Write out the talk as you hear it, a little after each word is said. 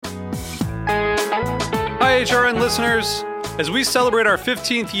HRN listeners. As we celebrate our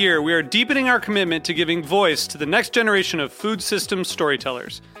 15th year, we are deepening our commitment to giving voice to the next generation of food systems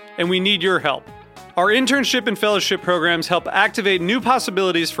storytellers, and we need your help. Our internship and fellowship programs help activate new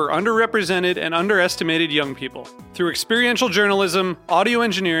possibilities for underrepresented and underestimated young people through experiential journalism, audio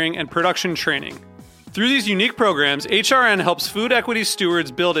engineering, and production training. Through these unique programs, HRN helps food equity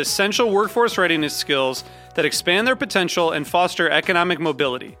stewards build essential workforce readiness skills that expand their potential and foster economic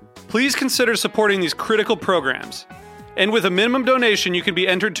mobility. Please consider supporting these critical programs. And with a minimum donation, you can be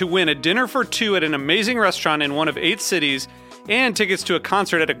entered to win a dinner for two at an amazing restaurant in one of 8 cities and tickets to a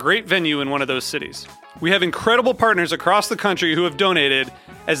concert at a great venue in one of those cities. We have incredible partners across the country who have donated,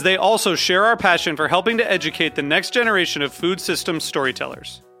 as they also share our passion for helping to educate the next generation of food systems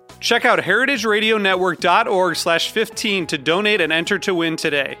storytellers. Check out heritageradionetwork.org/15 to donate and enter to win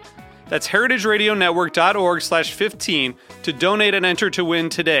today. That's heritageradionetwork.org/15 to donate and enter to win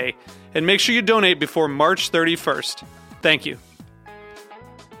today. And make sure you donate before March 31st. Thank you.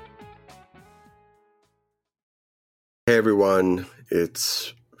 Hey everyone,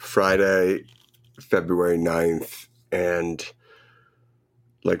 it's Friday, February 9th, and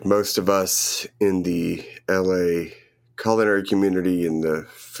like most of us in the LA culinary community and the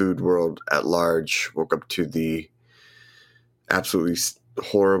food world at large, woke up to the absolutely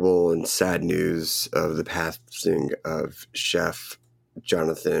horrible and sad news of the passing of Chef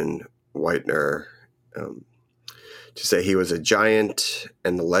Jonathan Whitener. To say he was a giant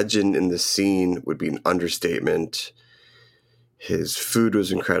and a legend in the scene would be an understatement. His food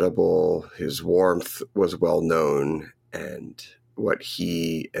was incredible. His warmth was well known. And what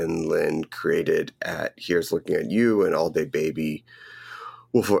he and Lynn created at Here's Looking at You and All Day Baby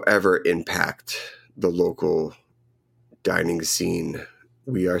will forever impact the local dining scene.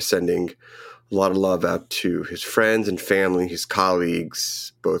 We are sending a lot of love out to his friends and family, his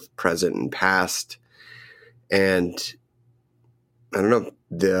colleagues, both present and past. And I don't know,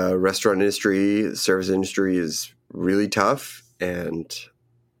 the restaurant industry, the service industry is really tough. And,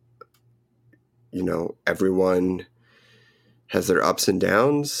 you know, everyone has their ups and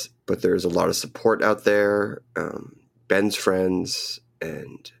downs, but there's a lot of support out there. Ben's friends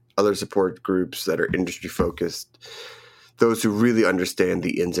and other support groups that are industry focused, those who really understand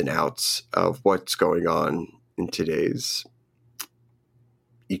the ins and outs of what's going on in today's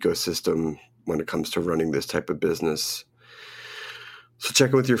ecosystem when it comes to running this type of business. So check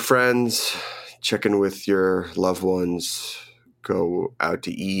in with your friends, check in with your loved ones, go out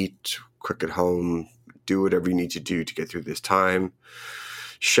to eat, cook at home, do whatever you need to do to get through this time.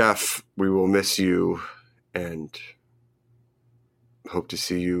 Chef, we will miss you and hope to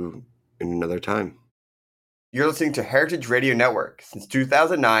see you in another time. You're listening to Heritage Radio Network. Since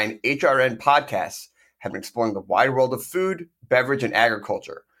 2009, HRN podcasts have been exploring the wide world of food, beverage, and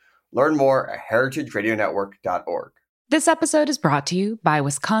agriculture. Learn more at heritageradionetwork.org. This episode is brought to you by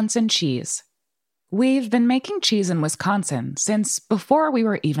Wisconsin Cheese. We've been making cheese in Wisconsin since before we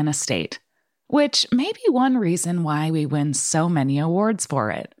were even a state, which may be one reason why we win so many awards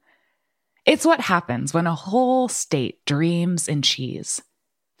for it. It's what happens when a whole state dreams in cheese.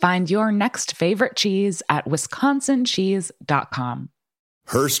 Find your next favorite cheese at wisconsincheese.com.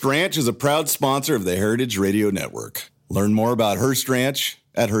 Hearst Ranch is a proud sponsor of the Heritage Radio Network. Learn more about Hearst Ranch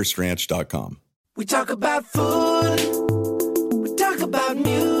at HearstRanch.com. We talk about food, we talk about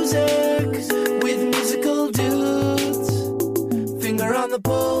music, with musical dudes, finger on the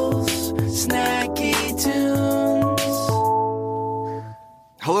pulse, snacky tunes.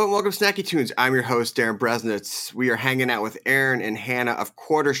 Hello and welcome to Snacky Tunes. I'm your host, Darren Bresnitz. We are hanging out with Aaron and Hannah of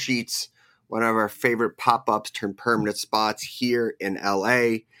Quarter Sheets, one of our favorite pop-ups turned permanent spots here in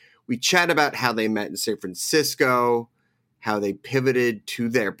LA. We chat about how they met in San Francisco, how they pivoted to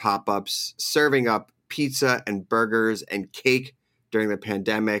their pop-ups, serving up pizza and burgers and cake during the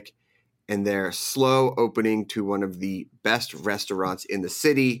pandemic, and their slow opening to one of the best restaurants in the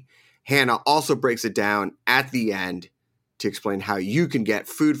city. Hannah also breaks it down at the end to explain how you can get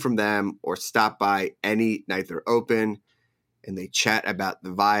food from them or stop by any night they're open. And they chat about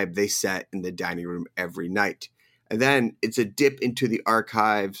the vibe they set in the dining room every night. And then it's a dip into the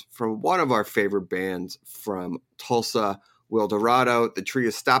archives from one of our favorite bands from Tulsa, Wilderado. The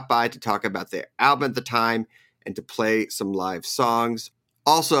trio stopped by to talk about their album at the time and to play some live songs.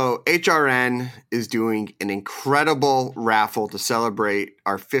 Also, HRN is doing an incredible raffle to celebrate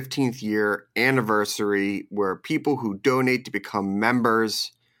our 15th year anniversary, where people who donate to become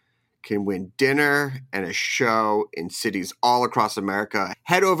members can win dinner and a show in cities all across America.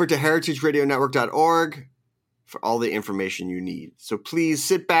 Head over to heritageradionetwork.org for all the information you need. So please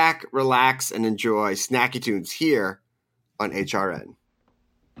sit back, relax, and enjoy Snacky Tunes here on HRN.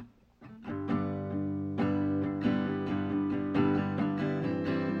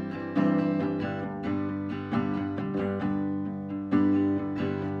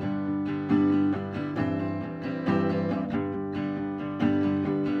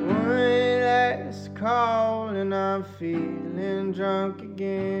 cold and I'm feeling drunk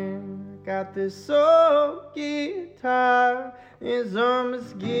again. Got this old guitar and some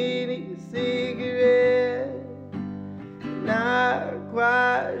skinny cigarette. Not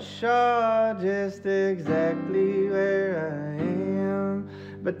quite sure just exactly where I am,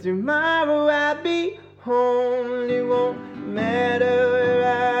 but tomorrow I'll be home. It won't matter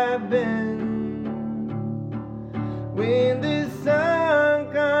where I've been. When the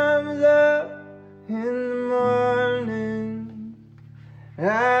sun comes up in the morning,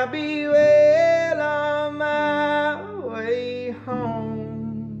 I'll be well on my way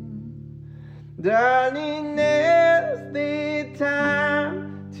home. Darling, there's the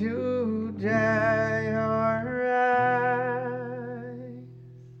time to dry your eyes,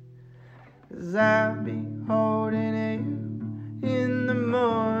 'cause I'll be holding you in the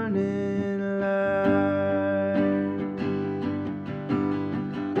morning light.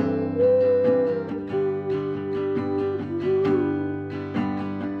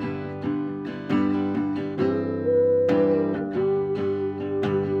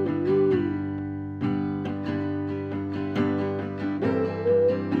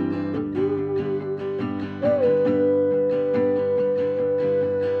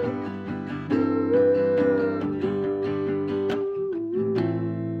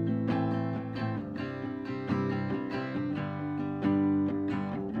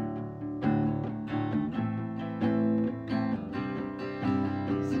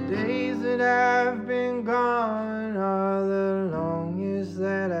 Days that I've been gone are the longest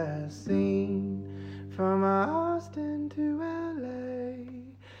that I've seen. From Austin to LA,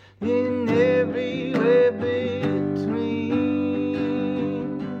 and everywhere between.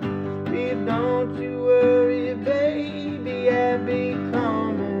 But don't you worry, baby, I'll be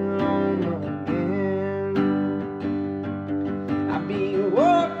coming home again. I'll be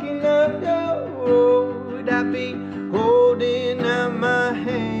walking up the road, I'll be holding out my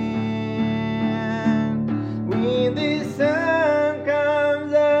hand. When the sun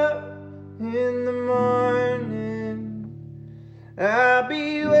comes up in the morning, I'll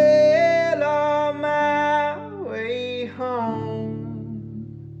be well on my way home.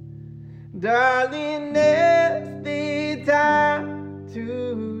 Darling, there's the time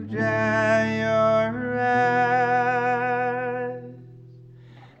to dry your eyes,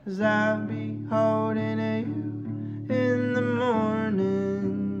 'cause I'll be holding you in the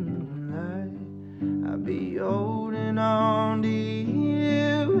morning light. I'll be holding on to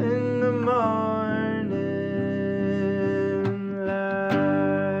you in the morning light.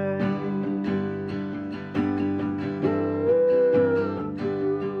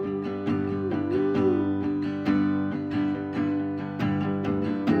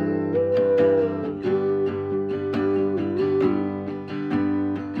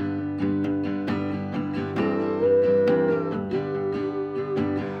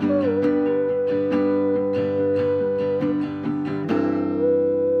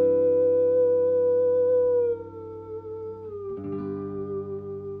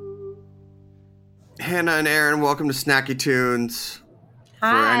 Hannah and Aaron, welcome to Snacky Tunes.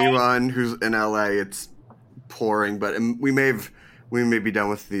 Hi. For anyone who's in LA, it's pouring, but we may be done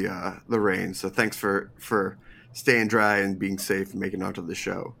with the rain. So thanks for staying dry and being safe and making it onto the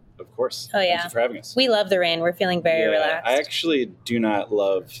show. Of course. Oh, yeah. Thank you for having us. We love the rain. We're feeling very relaxed. I actually do not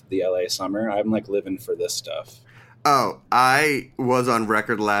love the LA summer. I'm like living for this stuff. Oh, I was on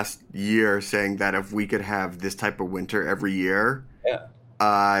record last year saying that if we could have this type of winter every year, Yeah.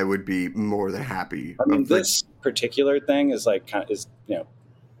 I would be more than happy. I mean, this particular thing is like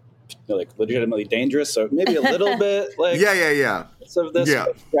like legitimately dangerous. So maybe a little bit like yeah. Of this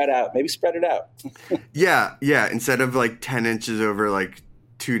but spread out. Maybe spread it out. yeah. Instead of like 10 inches over like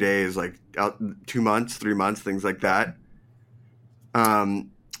 2 days, like 2 months, 3 months, things like that. I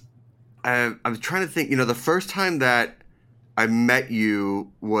was trying to think. The first time that I met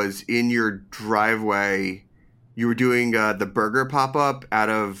you was in your driveway. You were doing the burger pop-up out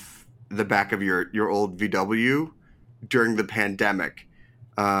of the back of your old VW during the pandemic,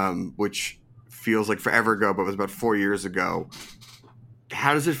 which feels like forever ago, but was about 4 years ago.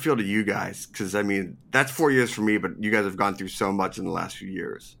 How does it feel to you guys? Because, I mean, that's 4 years for me, but you guys have gone through so much in the last few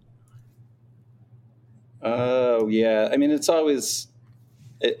years. Oh, yeah. I mean, it's always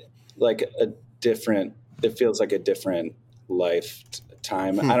it feels like a different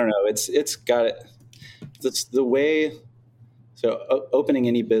lifetime. I don't know. It's got it. It's the way. So opening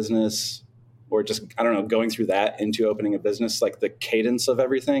any business or just, I don't know, going through that into opening a business, like the cadence of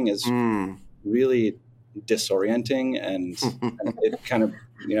everything is really disorienting. And it kind of,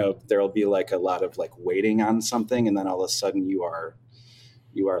 there'll be like a lot of like waiting on something. And then all of a sudden you are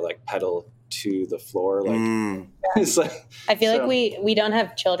you are like pedal to the floor. Like, it's like, I feel like we don't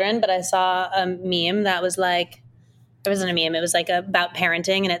have children, but I saw a meme that was like, it wasn't a meme. It was like about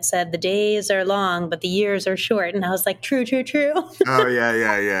parenting, and it said the days are long, but the years are short. And I was like, true. Oh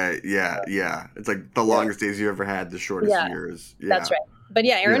yeah. It's like the longest days you ever had, the shortest years. Yeah. That's right. But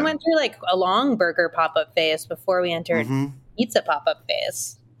yeah, Aaron went through like a long burger pop-up phase before we entered pizza pop-up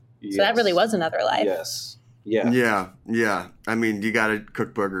phase. yes. So that really was another life. Yes. Yeah. Yeah. I mean, you got to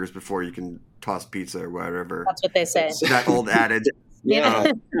cook burgers before you can toss pizza or whatever. That's what they say. That old adage.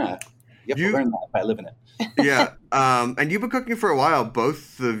 Yeah. You have to learn that by living it. Yeah. And you've been cooking for a while,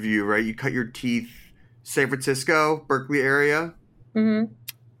 both of you, right? You cut your teeth San Francisco, Berkeley area. Mm-hmm.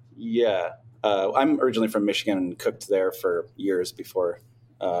 Yeah. I'm originally from Michigan and cooked there for years before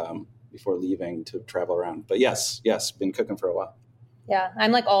leaving to travel around. But yes, been cooking for a while. Yeah.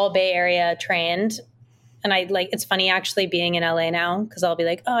 I'm like all Bay Area trained. And it's funny actually being in LA now, because I'll be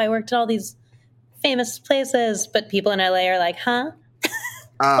like, oh, I worked at all these famous places. But people in LA are like, huh?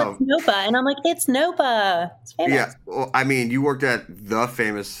 What's Nopa? And I'm like, it's Nopa. It's famous. Yeah. Well, I mean, you worked at the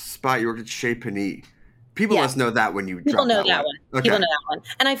famous spot. You worked at Chez Panisse. People must know that when you People drop know that one. Okay. People know that one.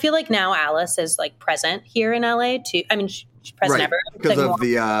 And I feel like now Alice is like present here in LA too. I mean, she's present everywhere. Because like of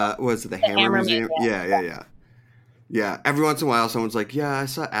the Hammer Museum? Yeah. Every once in a while, someone's like, yeah, I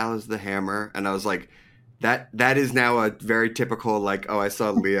saw Alice the Hammer. And I was like, that is now a very typical, like, oh, I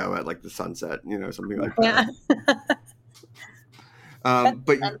saw Leo at like the sunset, something like that. Yeah.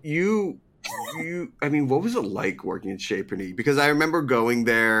 But you, I mean, what was it like working at Chez Panisse? Because I remember going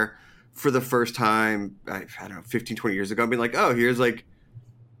there for the first time, I don't know, 15, 20 years ago, and being like, oh, here's like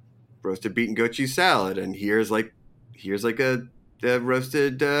roasted beet and goat cheese salad, and here's like a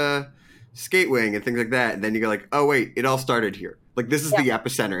roasted skate wing and things like that. And then you go like, oh wait, it all started here. Like this is the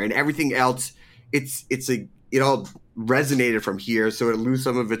epicenter, and everything else, it all resonated from here, so it lose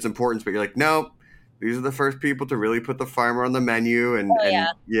some of its importance. But you're like, no, these are the first people to really put the farmer on the menu, and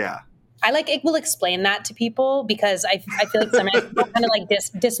I will explain that to people, because I feel like sometimes people kind of like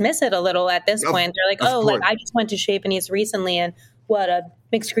dismiss it a little at this point. They're like, oh, like I just went to Chez Panisse recently, and what, a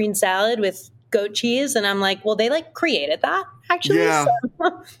mixed green salad with goat cheese? And I'm like, well, they like created that actually. Yeah.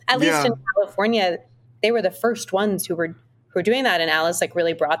 So, at least in California, they were the first ones who were doing that, and Alice like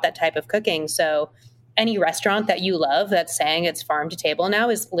really brought that type of cooking. So any restaurant that you love that's saying it's farm to table now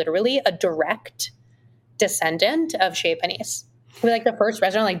is literally a direct descendant of Chez Panisse. We're like the first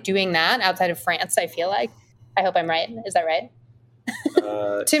restaurant like doing that outside of France, I feel like. I hope I'm right. Is that right?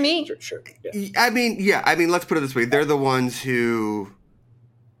 To me? Sure. Yeah. I mean, let's put it this way. They're the ones who,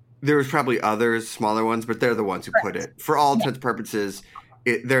 there was probably others, smaller ones, but they're the ones who put it. For all intents and purposes,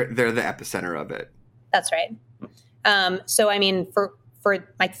 they're the epicenter of it. That's right. So, I mean, for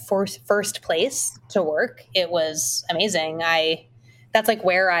my first place to work, it was amazing. That's like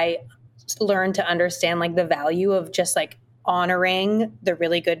where I learned to understand like the value of just like honoring the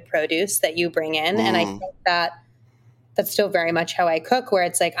really good produce that you bring in. And I think that's still very much how I cook, where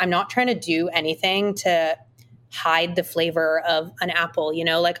it's like, I'm not trying to do anything to hide the flavor of an apple,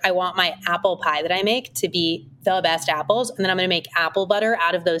 like I want my apple pie that I make to be the best apples. And then I'm going to make apple butter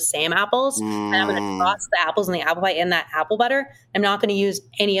out of those same apples. And I'm going to toss the apples and the apple pie in that apple butter. I'm not going to use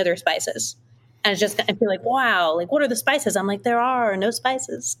any other spices. And it's just, I feel like, wow, like what are the spices? I'm like, there are no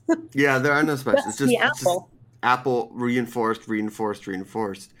spices. Yeah, there are no spices. It's just the apple. Apple reinforced.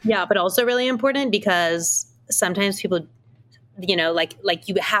 Yeah, but also really important, because sometimes people, like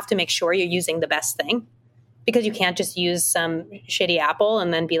you have to make sure you're using the best thing, because you can't just use some shitty apple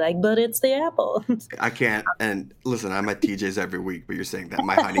and then be like, but it's the apple. I can't. And listen, I'm at TJ's every week, but you're saying that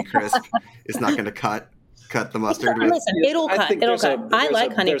my Honey Crisp is not going to cut the mustard. Listen, it'll cut. I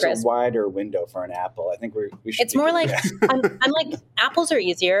like Honey Crisp. There's a wider window for an apple. I think we should. It's more like I'm like, apples are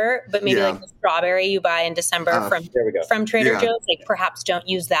easier, but maybe like the strawberry you buy in December from Trader Joe's, like perhaps don't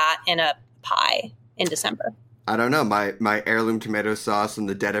use that in a pie in December. I don't know. My heirloom tomato sauce in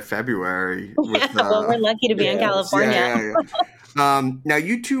the dead of February. Well, we're lucky to be in California. Yeah. Now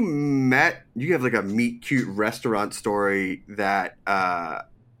you two met. You have like a meet cute restaurant story that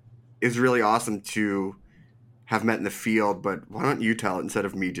is really awesome to have met in the field. But why don't you tell it instead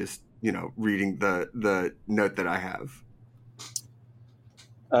of me just reading the note that I have?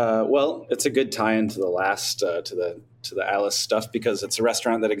 Well, it's a good tie into the last to the Alice stuff, because it's a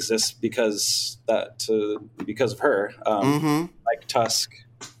restaurant that exists because of her. Like Tusk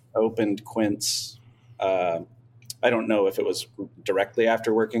opened Quince. I don't know if it was directly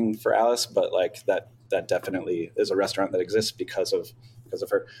after working for Alice, but like that definitely is a restaurant that exists because of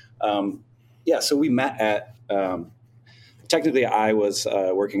her. So we met at technically I was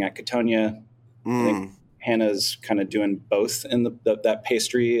working at Catonia. I think Hannah's kind of doing both in that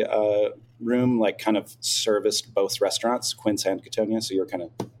pastry room, like kind of serviced both restaurants, Quince and Cotonia. So you're kind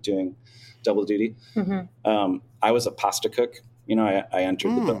of doing double duty. Mm-hmm. I was a pasta cook. I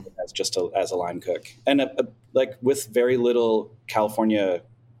entered the building as a line cook, and like with very little California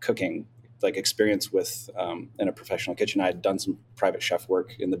cooking like experience with in a professional kitchen. I had done some private chef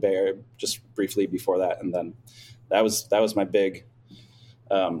work in the Bay Area just briefly before that, and then that was my big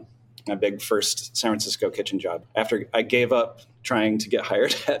first San Francisco kitchen job. After I gave up trying to get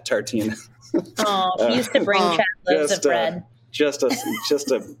hired at Tartine. Oh, he used to bring loaves of bread.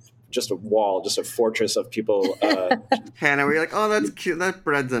 Just a wall, just a fortress of people. Hannah, we're like, oh, that's cute. That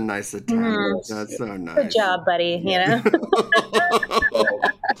bread's a nice attempt. That's so nice. Good job, buddy.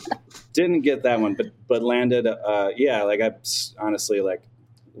 Didn't get that one, but landed. Like I honestly like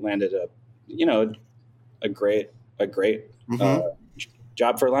landed a great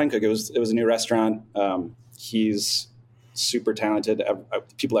job for a line cook. It was a new restaurant. He's super talented.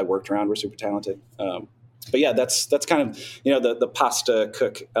 People I worked around were super talented. But yeah, that's kind of, the pasta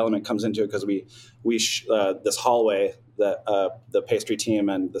cook element comes into it because we this hallway that the pastry team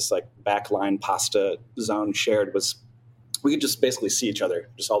and this like backline pasta zone shared we could just basically see each other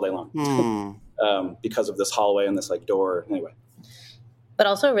just all day long because of this hallway and this like door. Anyway. But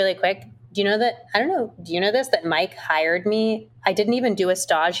also really quick, do you know this, that Mike hired me? I didn't even do a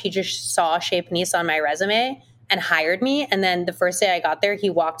stage. He just saw Chez Panisse on my resume and hired me. And then the first day I got there, he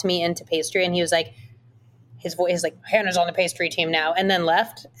walked me into pastry and he was like, his voice is like, Hannah's on the pastry team now, and then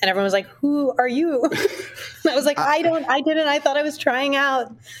left. And everyone was like, who are you? And I was like, I didn't. I thought I was trying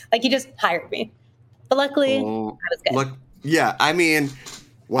out. Like, he just hired me. But luckily, I was good. Yeah, I mean,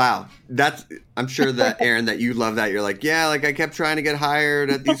 wow. I'm sure that, Aaron, that you love that. You're like, yeah, like I kept trying to get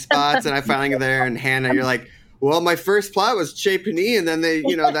hired at these spots and I finally get there. And Hannah, you're like, well, my first plot was Chez Panisse, and then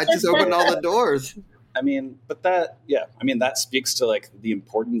that just opened all the doors. I mean, but that speaks to like the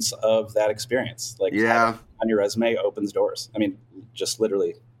importance of that experience. Like, on your resume opens doors. I mean, just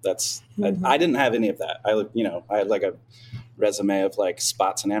literally that's, I didn't have any of that. I had like a resume of like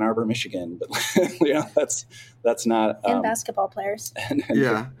spots in Ann Arbor, Michigan, but that's not. And basketball players.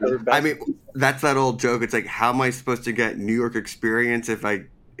 Yeah. I mean, that's that old joke. It's like, how am I supposed to get New York experience if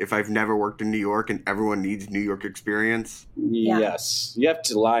I've never worked in New York and everyone needs New York experience? Yes. You have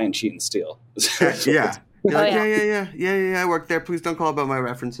to lie and cheat and steal. Yeah. You're like, yeah, I worked there. Please don't call about my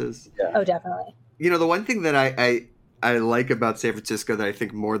references. Yeah. Oh, definitely. The one thing that I like about San Francisco that I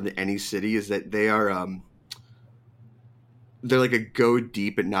think more than any city is that they are they're like a go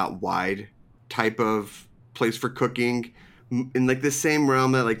deep and not wide type of place for cooking, in like the same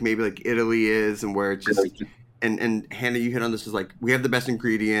realm that like maybe like Italy is, and where it's just and Hannah, you hit on this, is like we have the best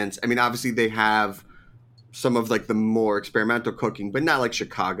ingredients. I mean, obviously they have some of like the more experimental cooking, but not like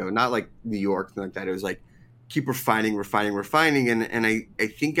Chicago, not like New York, something like that. It was like keep refining, and I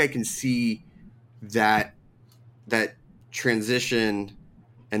think I can see that transition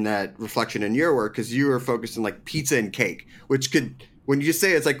and that reflection in your work, because you were focused on like pizza and cake, which could, when you just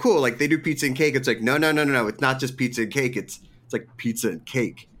say it's like cool, like they do pizza and cake, it's like no, it's not just pizza and cake, it's like pizza and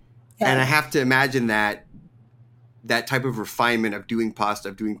cake. Yeah. And I have to imagine that type of refinement of doing pasta,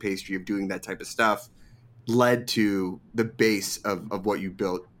 of doing pastry, of doing that type of stuff led to the base of what you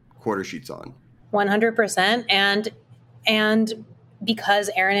built Quarter Sheets on. 100%. And because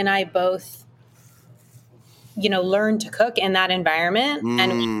Aaron and I both, learned to cook in that environment,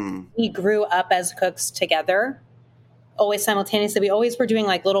 and we grew up as cooks together, always simultaneously. We always were doing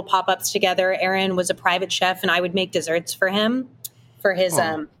like little pop-ups together. Aaron was a private chef and I would make desserts for him, for his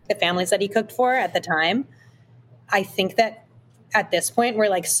the families that he cooked for at the time. I think that at this point we're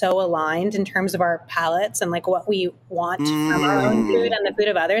like so aligned in terms of our palates and like what we want from our own food and the food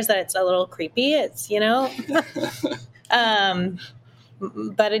of others that it's a little creepy. It's,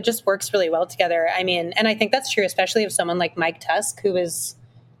 but it just works really well together. I mean, and I think that's true, especially of someone like Mike Tusk, who is,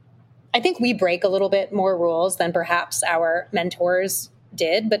 I think we break a little bit more rules than perhaps our mentors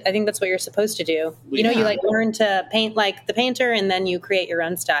did, but I think that's what you're supposed to do. You like learn to paint like the painter and then you create your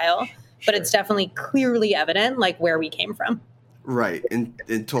own style, but it's definitely clearly evident like where we came from. Right. And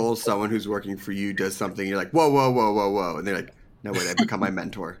until someone who's working for you does something, you're like, whoa. And they're like, no, wait, I become my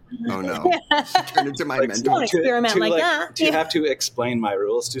mentor. Oh no. Turn into my mentor. Don't experiment like that. To have to explain my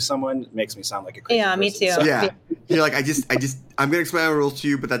rules to someone makes me sound like a crazy person. Me too. So. Yeah. You're like, I'm going to explain my rules to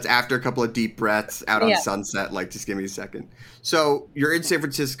you, but that's after a couple of deep breaths out on Sunset. Like, just give me a second. So you're in San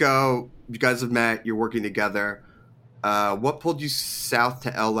Francisco. You guys have met. You're working together. What pulled you south to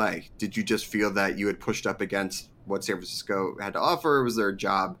LA? Did you just feel that you had pushed up against what San Francisco had to offer? Or was there a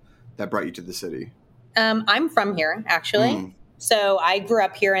job that brought you to the city? I'm from here, actually. So I grew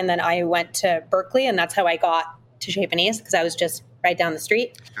up here, and then I went to Berkeley, and that's how I got to Chez Panisse, because I was just right down the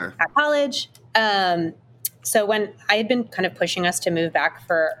street at college. So when I had been kind of pushing us to move back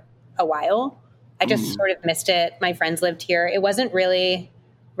for a while, I just sort of missed it. My friends lived here. It wasn't really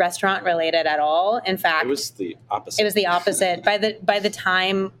restaurant related at all. In fact, It was the opposite. it was the opposite. By the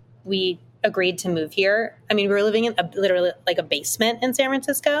time we agreed to move here, I mean, we were living in literally like a basement in San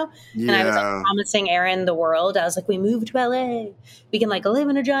Francisco, and I was like promising Aaron the world. I was like, we moved to LA, we can like live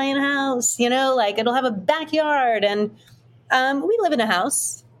in a giant house, you know, like it'll have a backyard, and we live in a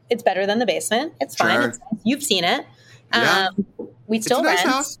house. It's better than the basement. It's fine. It's nice. You've seen it. We'd still it's a nice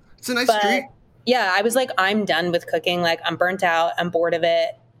rent. house. It's a nice street. Yeah, I was like, I'm done with cooking. Like, I'm burnt out. I'm bored of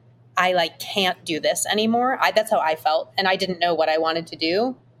it. I like can't do this anymore. That's how I felt, and I didn't know what I wanted to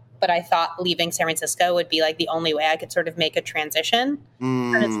do. But I thought leaving San Francisco would be like the only way I could sort of make a transition.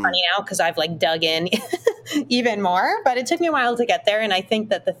 And it's funny now because I've like dug in even more, but it took me a while to get there. And I think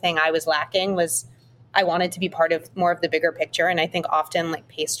that the thing I was lacking was I wanted to be part of more of the bigger picture. And I think often like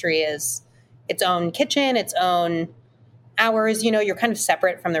pastry is its own kitchen, its own hours, you know, you're kind of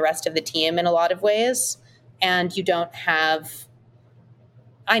separate from the rest of the team in a lot of ways. And you don't have,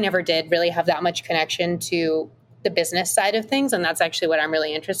 I never did really have that much connection to the business side of things. And that's actually what I'm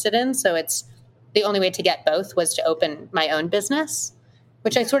really interested in. So it's the only way to get both was to open my own business,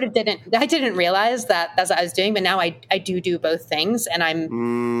 which I sort of didn't realize that that's what I was doing. But now I do both things, and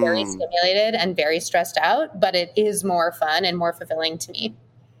I'm very stimulated and very stressed out, but it is more fun and more fulfilling to me.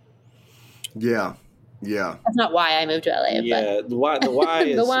 Yeah. Yeah. That's not why I moved to LA. Yeah. But The why the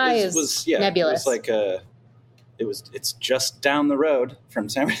why is nebulous. It was like it's just down the road from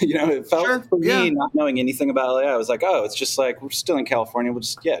San Francisco. You know, it felt for me, not knowing anything about LA, I was like, oh, it's just like, we're still in California. We'll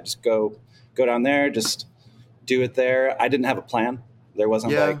just go down there, just do it there. I didn't have a plan. There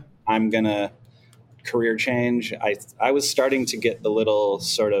wasn't like, I'm going to career change. I was starting to get the little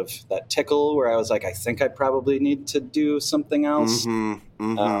sort of that tickle where I was like, I think I probably need to do something else. Doing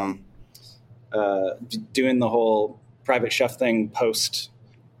the whole private chef thing post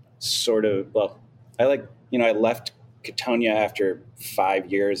sort of, well, I left Katonia after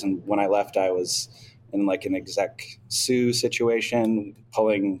 5 years, and when I left, I was in like an exec sous situation,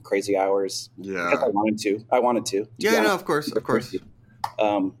 pulling crazy hours. Yeah, because I wanted to. Yeah, no, of course.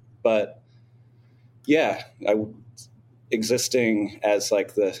 But yeah, existing as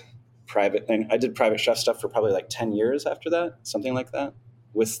like the private thing. I did private chef stuff for probably like 10 years after that, something like that.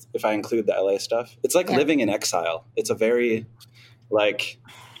 With if I include the LA stuff, it's like living in exile. It's a very like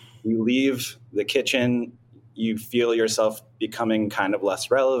you leave the kitchen. You feel yourself becoming kind of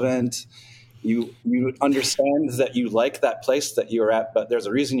less relevant. You understand that you like that place that you were at, but there's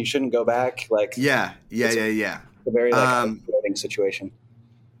a reason you shouldn't go back. Like yeah. It's a very like isolating situation.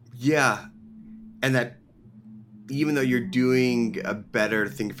 Yeah, and that even though you're doing a better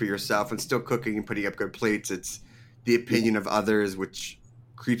thing for yourself and still cooking and putting up good plates, it's the opinion of others which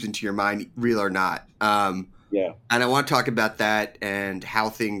creeps into your mind, real or not. And I want to talk about that and how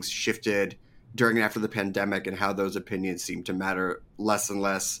things shifted during and after the pandemic, and how those opinions seem to matter less and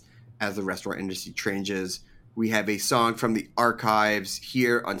less as the restaurant industry changes. We have a song from the archives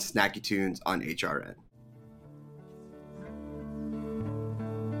here on Snacky Tunes on HRN.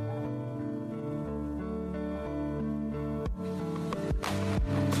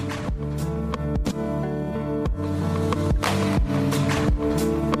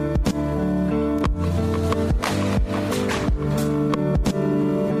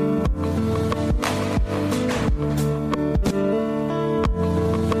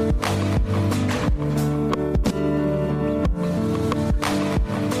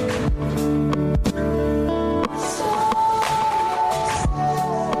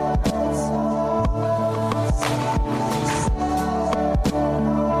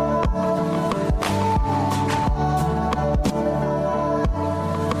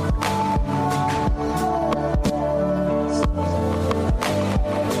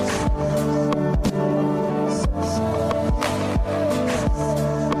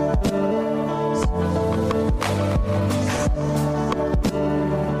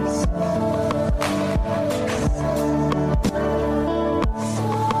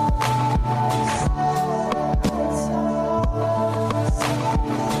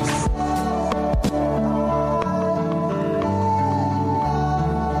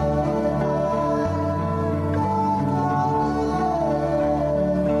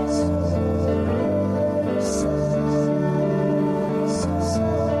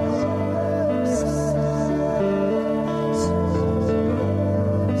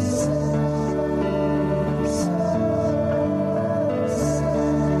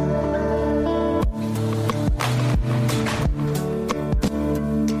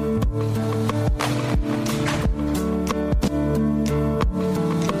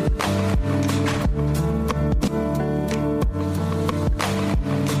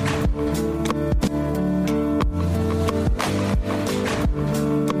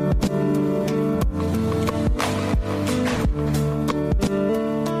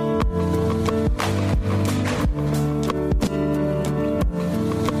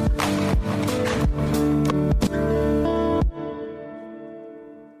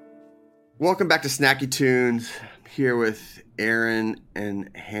 Welcome back to Snacky Tunes. I'm here with Aaron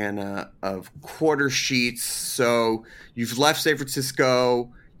and Hannah of Quarter Sheets. So you've left San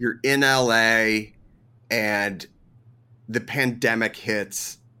Francisco, you're in LA, and the pandemic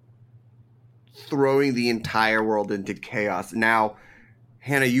hits, throwing the entire world into chaos. Now,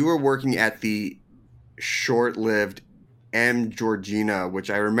 Hannah, you were working at the short-lived M. Georgina,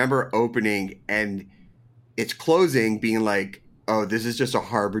 which I remember opening and its closing being like, oh, this is just a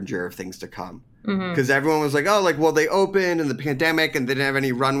harbinger of things to come. Because everyone was like, oh, like, well, they opened in the pandemic and they didn't have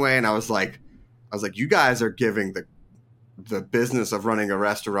any runway. And I was like, you guys are giving the business of running a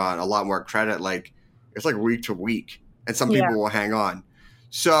restaurant a lot more credit. Like, it's like week to week, and some people will hang on.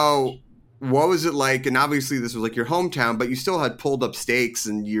 So what was it like? And obviously this was like your hometown, but you still had pulled up stakes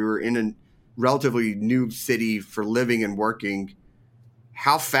and you're in a relatively new city for living and working.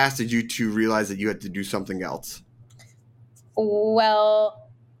 How fast did you two realize that you had to do something else? Well,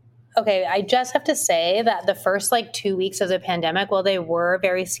 okay, I just have to say that the first 2 weeks of the pandemic, while they were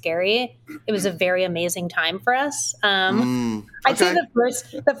very scary, it was a very amazing time for us. I'd say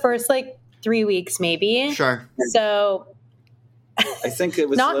the first 3 weeks maybe. Sure. So I think it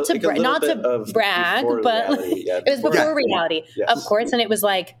was not to brag, but it was before reality, Yes. of course. And it was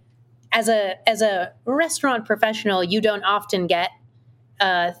like, as a restaurant professional, you don't often get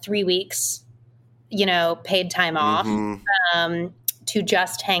 3 weeks, paid time off to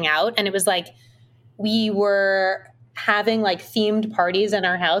just hang out. And it was like we were having themed parties in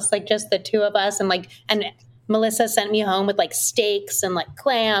our house, just the two of us, and Melissa sent me home with steaks and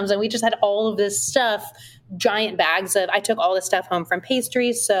clams, and we just had all of this stuff, giant bags of. I took all this stuff home from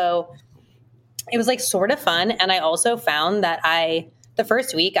pastries, so it was sort of fun. And I also found that the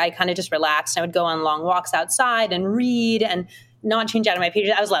first week I kind of just relaxed. I would go on long walks outside and read and not change out of my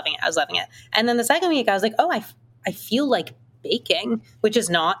pages. I was loving it. And then the second week I was like, oh, I feel like baking, which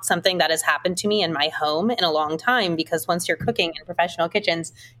is not something that has happened to me in my home in a long time, because once you're cooking in professional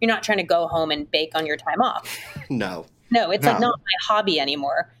kitchens, you're not trying to go home and bake on your time off. No, it's not my hobby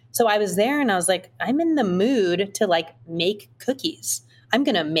anymore. So I was there and I was like, I'm in the mood to make cookies. I'm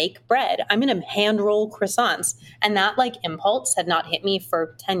going to make bread. I'm going to hand roll croissants. And that impulse had not hit me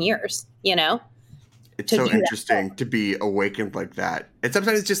for 10 years, It's so interesting to be awakened like that. And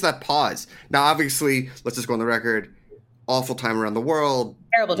sometimes it's just that pause. Now, obviously, let's just go on the record. Awful time around the world.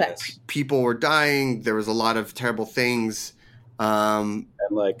 Terrible time. People were dying. There was a lot of terrible things. And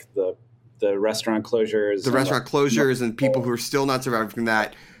the restaurant closures. The restaurant closures and people who are still not surviving from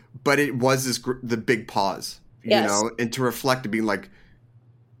that. But it was the big pause, and to reflect, to being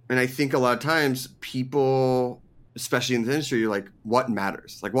and I think a lot of times people, especially in the industry, you're like, what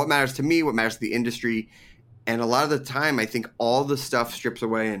matters? What matters to me? What matters to the industry? And a lot of the time, I think all the stuff strips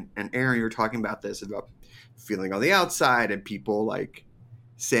away. And Aaron, you were talking about this, about feeling on the outside and people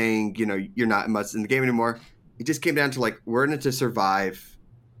saying, you're not much in the game anymore. It just came down to we're in it to survive,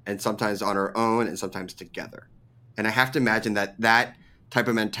 and sometimes on our own and sometimes together. And I have to imagine that type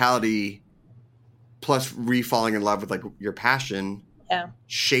of mentality plus re-falling in love with your passion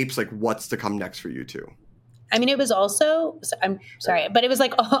shapes what's to come next for you too. I mean, it was also, I'm sorry, but it was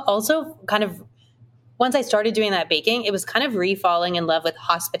also kind of, once I started doing that baking, it was kind of re-falling in love with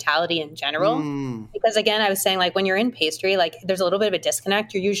hospitality in general. Because again, I was saying when you're in pastry, there's a little bit of a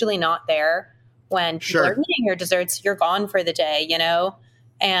disconnect. You're usually not there when people are eating your desserts. You're gone for the day,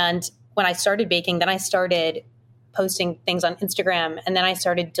 And when I started baking, then I started posting things on Instagram, and then I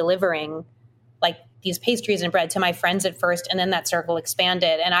started delivering these pastries and bread to my friends at first, and then that circle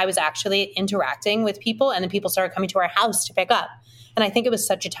expanded, and I was actually interacting with people, and then people started coming to our house to pick up. And I think it was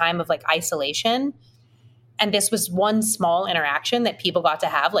such a time of isolation, and this was one small interaction that people got to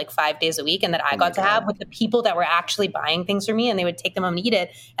have 5 days a week, and that I got to have with the people that were actually buying things for me, and they would take them home and eat it.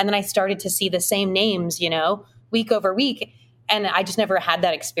 And then I started to see the same names, week over week, and I just never had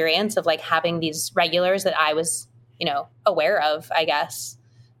that experience of having these regulars that I was aware of, I guess.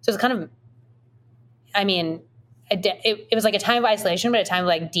 So it's kind of, I mean, it was a time of isolation, but a time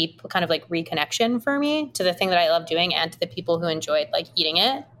of deep kind of reconnection for me to the thing that I love doing and to the people who enjoyed eating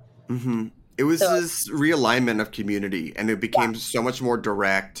it. Mm-hmm. It was this realignment of community, and it became so much more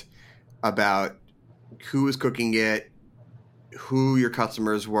direct about who was cooking it, who your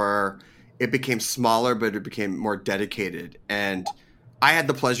customers were. It became smaller, but it became more dedicated. And I had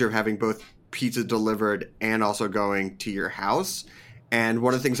the pleasure of having both pizza delivered and also going to your house. And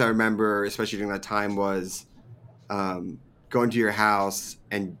one of the things I remember, especially during that time, was going to your house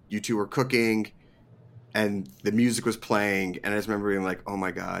and you two were cooking and the music was playing. And I just remember being oh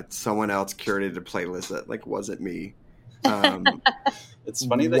my God, someone else curated a playlist that wasn't me. It's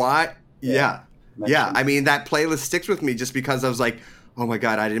funny that... What? Yeah. I mean, that playlist sticks with me just because I was oh my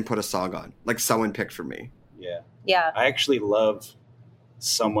God, I didn't put a song on. Like someone picked for me. Yeah. I actually love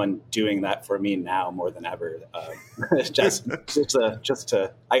someone doing that for me now more than ever. just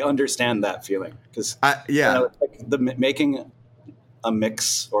to, I understand that feeling because like making a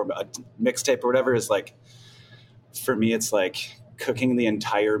mix or a mixtape or whatever is like, for me, it's like cooking the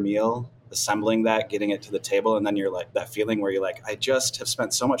entire meal, assembling that, getting it to the table. And then you're like that feeling where you're like, I just have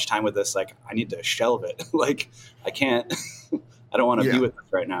spent so much time with this. Like I need to shelve it. Like I can't, I don't want to be with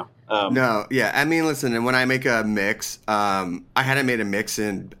this right now. No. Yeah. I mean, listen, and when I make a mix, I hadn't made a mix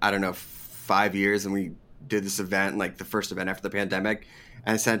in, I don't know, 5 years. And we did this event, like the first event after the pandemic.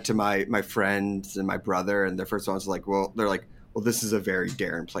 And I sent it to my friends and my brother. And their first one was like, well, this is a very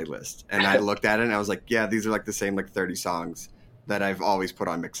Darren playlist. And I looked at it and I was like, yeah, these are like the same like 30 songs that I've always put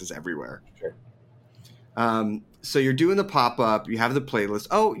on mixes everywhere. Sure. So you're doing the pop-up, you have the playlist.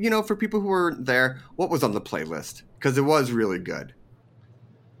 Oh, for people who were there, what was on the playlist? Because it was really good.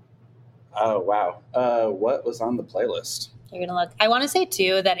 Oh, wow. What was on the playlist? You're going to look. I want to say,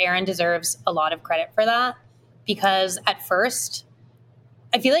 too, that Aaron deserves a lot of credit for that because at first,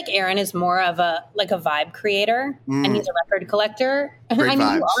 I feel like Aaron is more of a vibe creator and he's a record collector. Great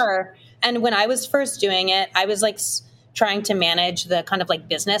vibes. You are. And when I was first doing it, I was like trying to manage the kind of like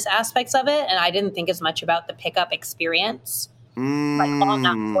business aspects of it. And I didn't think as much about the pickup experience, like on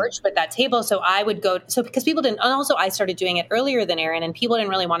that porch with that table. So I would go, because people didn't, and also I started doing it earlier than Aaron and people didn't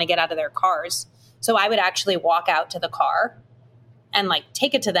really want to get out of their cars. So I would actually walk out to the car and like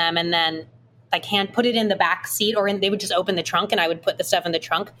take it to them and then like put it in the back seat they would just open the trunk and I would put the stuff in the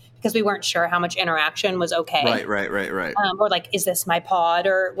trunk because we weren't sure how much interaction was okay. Right. Or like, is this my pod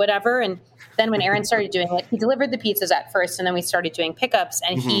or whatever? And then when Aaron started doing it, he delivered the pizzas at first and then we started doing pickups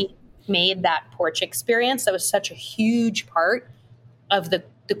and he made that porch experience. That was such a huge part of the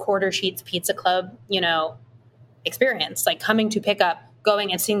Quarter Sheets Pizza Club, experience, like coming to pick up,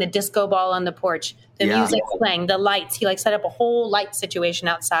 going and seeing the disco ball on the porch, the music playing, the lights. He like set up a whole light situation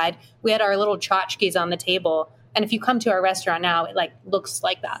outside. We had our little tchotchkes on the table. And if you come to our restaurant now, it like looks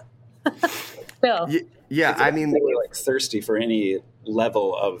like that. Bill. Yeah. I mean, we're like thirsty for any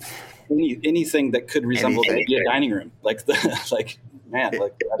level of anything that could resemble a dining room. Like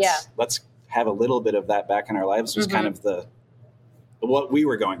let's have a little bit of that back in our lives was kind of what we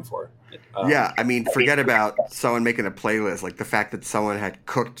were going for. I mean, forget about someone making a playlist. Like the fact that someone had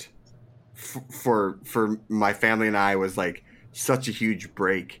cooked for my family and I was like such a huge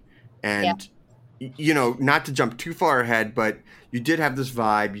break. And, not to jump too far ahead, but you did have this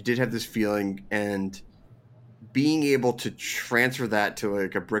vibe, you did have this feeling, and being able to transfer that to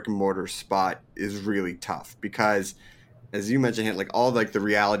like a brick and mortar spot is really tough because, as you mentioned, like all like the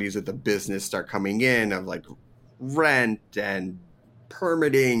realities of the business start coming in of like rent and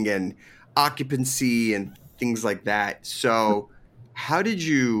permitting and occupancy and things like that. So how did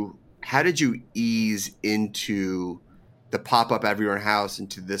you ease into the pop-up at your own house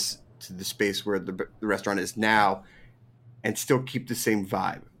into the space where the restaurant is now and still keep the same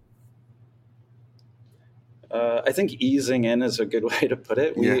vibe? I think easing in is a good way to put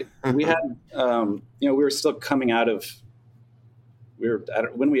it. We had, we were still coming out of,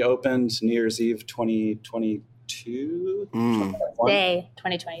 when we opened New Year's Eve 2022. Day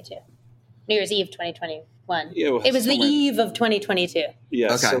 2022. New Year's Eve 2021. Yeah, it was the eve of 2022.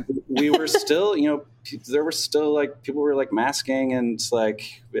 Yeah. Okay. So we were still, there were still like people were like masking and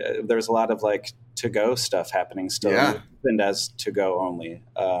like there was a lot of like to go stuff happening still. And as to go only.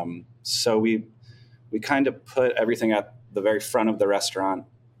 So we kind of put everything at the very front of the restaurant,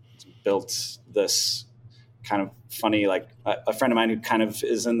 built this kind of funny, like a friend of mine who kind of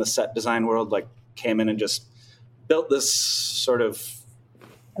is in the set design world, like came in and just built this sort of.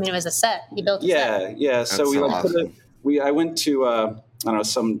 I mean, it was a set. He built a set. Yeah. That's so we so like awesome. I went to I don't know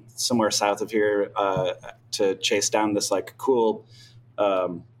somewhere south of here to chase down this like cool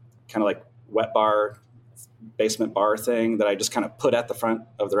kind of like wet bar basement bar thing that I just kind of put at the front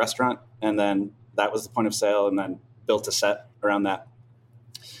of the restaurant, and then that was the point of sale, and then built a set around that,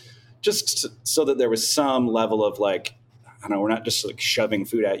 just so that there was some level of like, I don't know, we're not just like shoving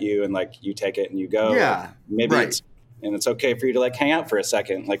food at you and like you take it and you go. Yeah, like, maybe it's okay for you to like hang out for a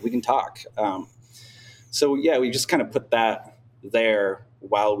second, like we can talk. So we just kind of put that there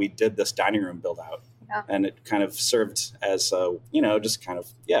while we did this dining room build out. Yeah. And it kind of served as, just kind of,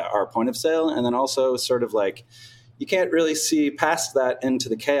 our point of sale. And then also sort of like, you can't really see past that into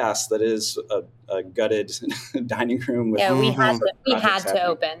the chaos that is a gutted dining room. With we had to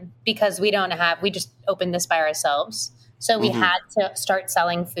open because we just opened this by ourselves. So we had to start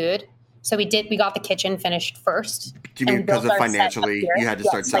selling food. So we got the kitchen finished first. Do you mean because of financially you had to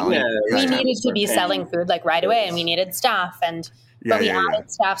start selling? We needed to be selling food like right away, and we needed staff, and But we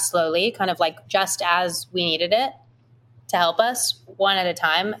added staff slowly, kind of like just as we needed it to help us, one at a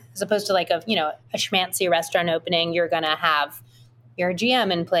time, as opposed to like a schmancy restaurant opening. You're going to have your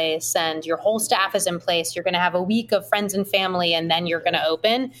GM in place and your whole staff is in place. You're going to have a week of friends and family, and then you're going to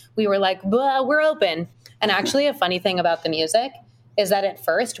open. We were like, we're open. And actually, a funny thing about the music is that at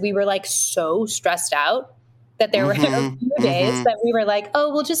first we were like so stressed out that there were a few days that we were like,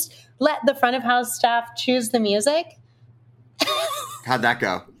 oh, we'll just let the front of house staff choose the music. How'd that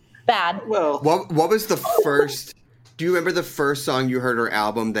go? Bad. Well, what was the first? Do you remember the first song you heard her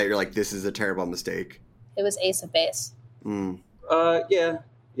album that you're like, this is a terrible mistake? It was Ace of Base. Yeah.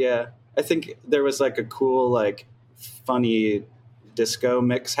 I think there was like a cool, like funny disco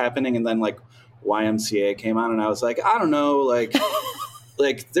mix happening, and then like YMCA came on, and I was like, I don't know, like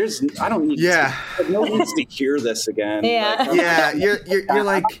I don't need no one needs to hear this again. Yeah. Like, you're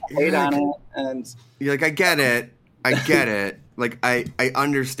like hate on it, and you're like, I get it. Like I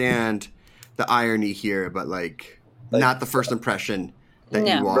understand the irony here, but like not the first impression that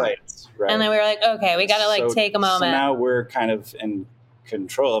you want. Right. And then we were like, okay, we got to take a moment. So now we're kind of in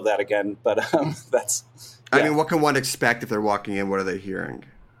control of that again, but that's. Yeah. I mean, what can one expect if they're walking in? What are they hearing?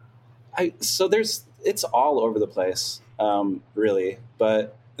 It's all over the place, really,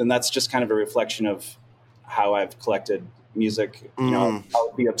 and that's just kind of a reflection of how I've collected music. You know,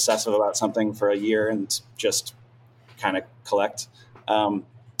 I'll be obsessive about something for a year and just kind of collect.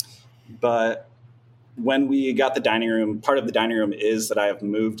 But when we got the dining room, part of the dining room is that I have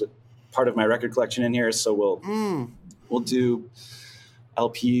moved part of my record collection in here. So we'll do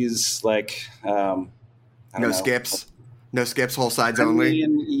LPs like, no skips, whole sides only.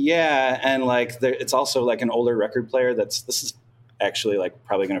 Yeah. And like, it's also like an older record player this is actually like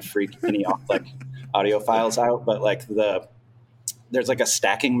probably going to freak any like audio files out, but like there's like a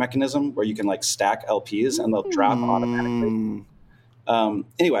stacking mechanism where you can like stack LPs and they'll drop automatically.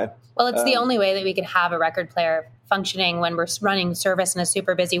 Anyway. Well, it's the only way that we could have a record player functioning when we're running service in a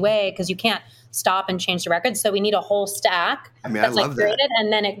super busy way, because you can't stop and change the records. So we need a whole stack. I mean, that's I love created, that.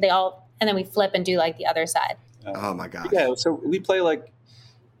 and then we flip and do like the other side. Oh my gosh. Yeah. So we play like,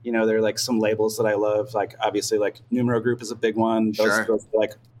 there are like some labels that I love. Like obviously like Numero Group is a big one. Those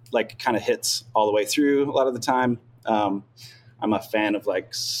like kind of hits all the way through a lot of the time. I'm a fan of like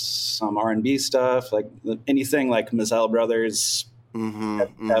some R&B stuff, like anything like Mazel Brothers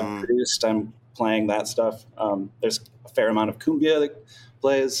have produced. I'm playing that stuff. There's a fair amount of cumbia that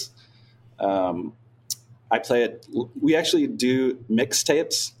plays. I play it. We actually do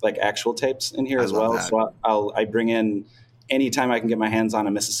mixtapes, like actual tapes in here as well. That. So I bring in anytime I can get my hands on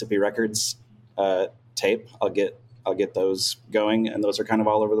a Mississippi Records tape. I'll get those going, and those are kind of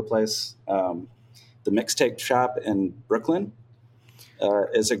all over the place. The mixtape shop in Brooklyn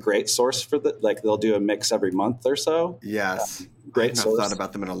is a great source for they'll do a mix every month or so. Yes. Great source. I've thought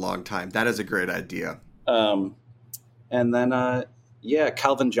about them in a long time. That is a great idea. And then,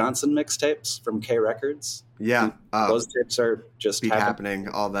 Calvin Johnson mixtapes from K Records. Yeah. Those tapes are just happening.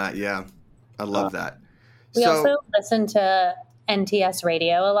 All that. Yeah. I love that. We also listen to NTS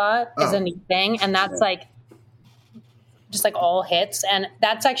radio a lot is a new thing. And that's like, just like all hits. And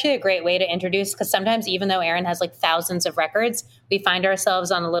that's actually a great way to introduce, because sometimes even though Aaron has like thousands of records, we find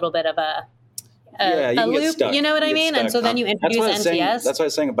ourselves on a little bit of a loop, you know what I mean? And so then you introduce NTS. That's what I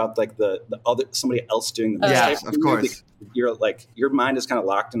was saying about like the other, somebody else doing the mixtape. Yes, of course. You're like, your mind is kind of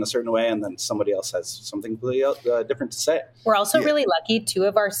locked in a certain way, and then somebody else has something completely different to say. We're also really lucky. 2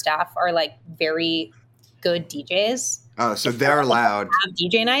 of our staff are like very good DJs. Oh, so they're allowed to have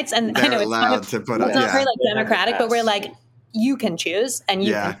DJ nights, and they're I know it's allowed to put on. It's not very like democratic, but we're like, you can choose, and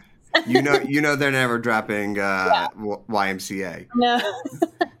you can. you know they're never dropping YMCA. No.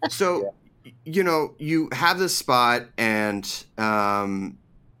 So you have this spot, and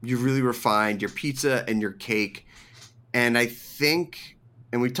you really refined your pizza and your cake, and I think,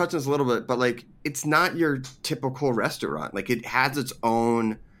 and we touched on this a little bit, but like it's not your typical restaurant. Like it has its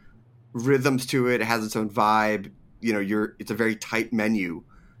own rhythms to it. It has its own vibe. It's a very tight menu.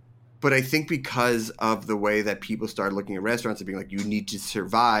 But I think because of the way that people started looking at restaurants and being like, you need to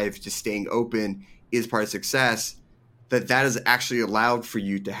survive, just staying open is part of success, that has actually allowed for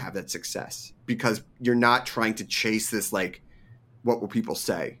you to have that success, because you're not trying to chase this, like, what will people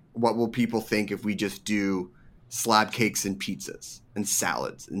say? What will people think if we just do slab cakes and pizzas and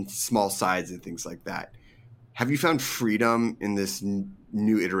salads and small sides and things like that? Have you found freedom in this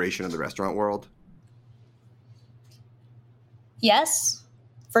new iteration of the restaurant world? Yes,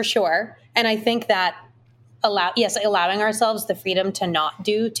 for sure. And I think that allowing ourselves the freedom to not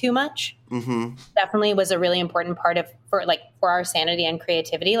do too much definitely was a really important part for our sanity and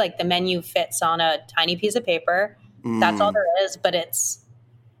creativity. Like the menu fits on a tiny piece of paper. That's all there is. But it's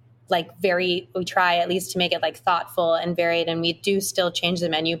like we try at least to make it like thoughtful and varied. And we do still change the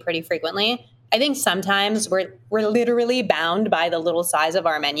menu pretty frequently. I think sometimes we're literally bound by the little size of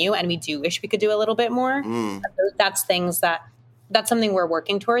our menu, and we do wish we could do a little bit more. That's something we're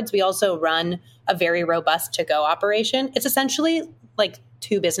working towards. We also run a very robust to-go operation. It's essentially like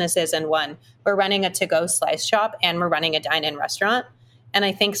two businesses in one. We're running a to-go slice shop and we're running a dine-in restaurant. And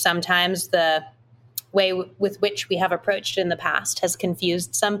I think sometimes the way with which we have approached it in the past has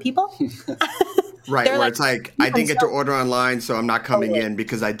confused some people. Right, where it's like, I didn't get to order online, so I'm not coming in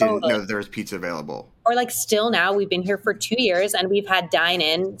because I didn't know that there was pizza available. Or like still now, we've been here for 2 years and we've had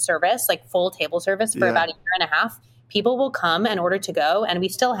dine-in service, like full table service for about a year and a half. People will come and order to go, and we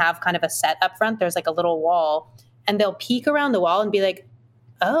still have kind of a set up front. There's like a little wall, and they'll peek around the wall and be like,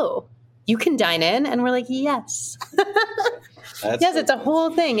 oh, you can dine in? And we're like, yes. Yes, it's a whole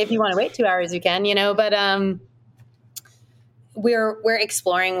thing. If you want to wait 2 hours, you can, but we're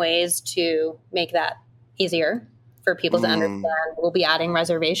exploring ways to make that easier for people to understand. We'll be adding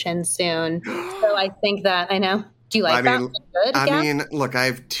reservations soon. So I think that, I know. Do you like that? Good, I mean, look, I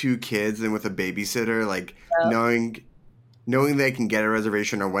have 2 kids, and with a babysitter, like knowing they can get a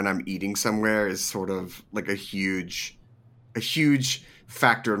reservation or when I'm eating somewhere is sort of like a huge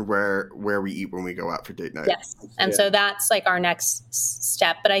factor in where we eat when we go out for date night. Yes. And so that's like our next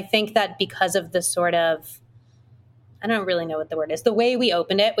step. But I think that because of the sort of, I don't really know what the word is, the way we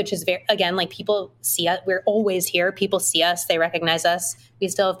opened it, which is very, again, like people see us, we're always here. People see us, they recognize us. We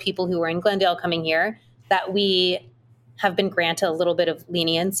still have people who are in Glendale coming here, that we have been granted a little bit of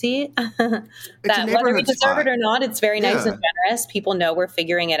leniency. That whether we deserve it or not, it's very nice and generous. People know we're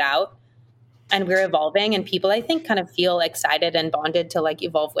figuring it out and we're evolving, and people, I think, kind of feel excited and bonded to like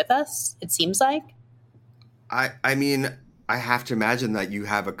evolve with us, it seems like. I mean, I have to imagine that you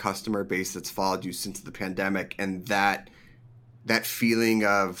have a customer base that's followed you since the pandemic, and that feeling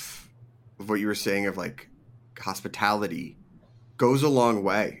of what you were saying of like hospitality goes a long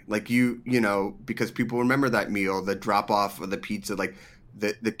way. Like you know, because people remember that meal, the drop off of the pizza, like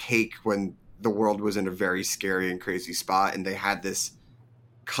the cake when the world was in a very scary and crazy spot, and they had this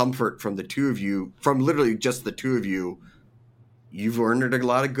comfort from the two of you, from literally just the two of you. You've earned a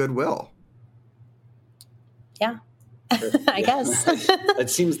lot of goodwill. Yeah. I guess. It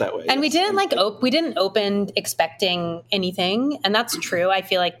seems that way. And we didn't we didn't open expecting anything. And that's true. I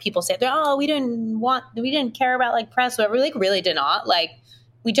feel like people say, oh, we didn't care about like press, whatever. We really did not. Like,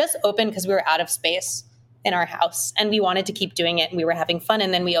 we just opened because we were out of space in our house and we wanted to keep doing it and we were having fun.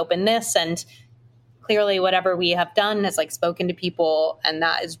 And then we opened this, and clearly whatever we have done has like spoken to people, and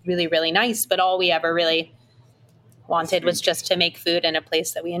that is really, really nice. But all we ever really wanted was just to make food in a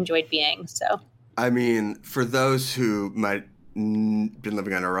place that we enjoyed being. So. I mean, for those who might been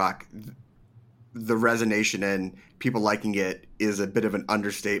living on a rock, the resonation and people liking it is a bit of an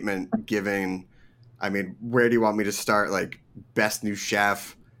understatement given, I mean, where do you want me to start? Like, best new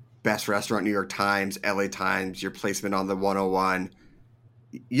chef, best restaurant, New York Times, LA Times, your placement on the 101.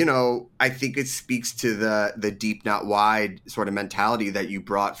 You know, I think it speaks to the deep, not wide sort of mentality that you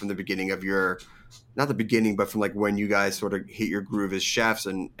brought from the beginning of your, not the beginning, but from like when you guys sort of hit your groove as chefs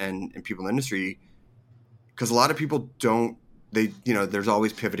and people in the industry. Because a lot of people there's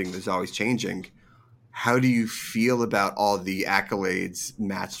always pivoting, there's always changing. How do you feel about all the accolades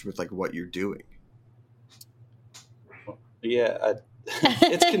matched with like what you're doing? Yeah,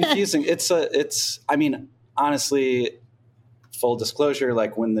 it's confusing. I mean, honestly, full disclosure,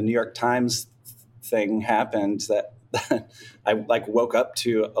 like when the New York Times thing happened, that I like woke up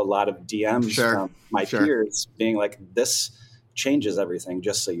to a lot of DMs from my peers being like, this changes everything,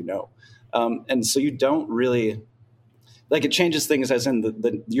 just so you know. And so you don't really, like, it changes things as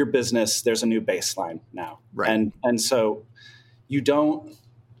in your business, there's a new baseline now. Right. And so you don't,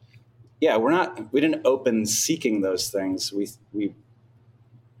 we didn't open seeking those things.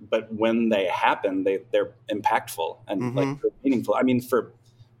 But when they happen, they're impactful and like meaningful. I mean, for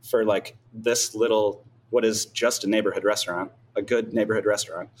like this little, what is just a neighborhood restaurant, a good neighborhood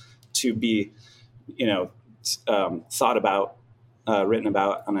restaurant, to be, thought about, written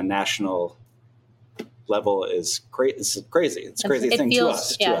about on a national level is great. It's crazy. It's a crazy thing to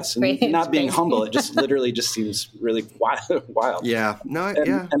us. And not being humble, it just literally just seems really wild. Yeah. No.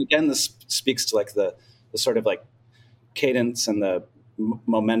 And again, this speaks to like the sort of like cadence and the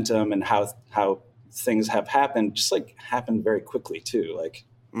momentum and how things have happened very quickly too. Like,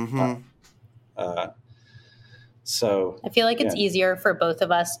 so I feel like it's easier for both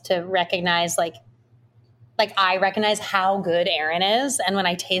of us to recognize like I recognize how good Aaron is. And when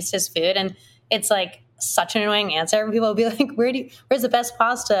I taste his food, and it's like such an annoying answer. People will be like, where's the best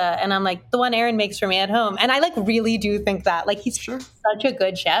pasta? And I'm like, the one Aaron makes for me at home. And I like really do think that, like, he's such a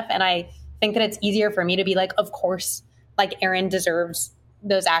good chef. And I think that it's easier for me to be like, of course, like Aaron deserves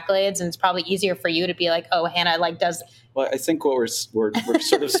those accolades. And it's probably easier for you to be like, oh, Hannah like does. Well, I think what we're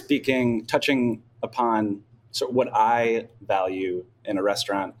sort of touching upon sort of what I value in a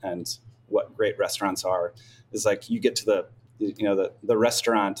restaurant and what great restaurants are is like you get to the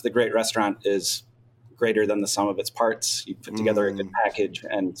restaurant, the great restaurant is greater than the sum of its parts. You put together a good package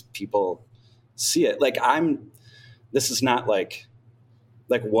and people see it. Like this is not like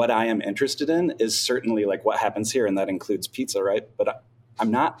what I am interested in is certainly like what happens here. And that includes pizza, right? But I'm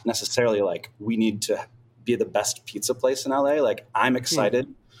not necessarily like, we need to be the best pizza place in LA. Like I'm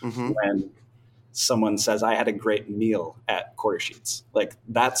excited when someone says I had a great meal at Quarter Sheets. Like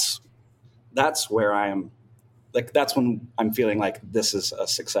that's where I am. Like that's when I'm feeling like this is a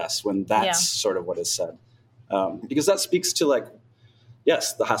success, when that's sort of what is said. Because that speaks to like,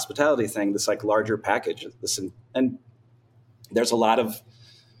 yes, the hospitality thing, this like larger package, and there's a lot of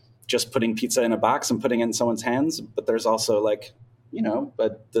just putting pizza in a box and putting it in someone's hands. But there's also like,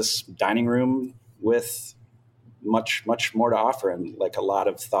 but this dining room with much, much more to offer and like a lot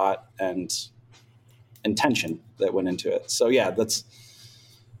of thought and intention that went into it. So yeah, that's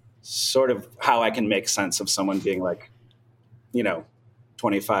sort of how I can make sense of someone being like,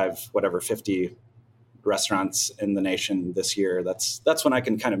 25, whatever, 50 restaurants in the nation this year. That's when I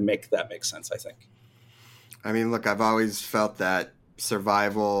can kind of make that make sense, I think. I mean, look, I've always felt that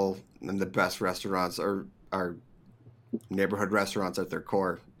survival and the best restaurants are neighborhood restaurants at their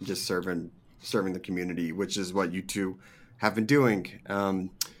core, just serving the community, which is what you two have been doing.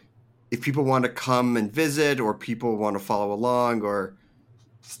 If people want to come and visit, or people want to follow along, or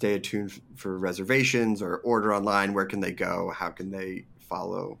stay attuned for reservations or order online, where can they go? How can they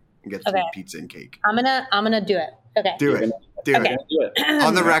follow and get some pizza and cake? I'm gonna do it. Okay. Do it. Do it.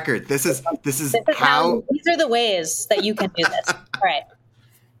 On the record. This is how these are the ways that you can do this. All right.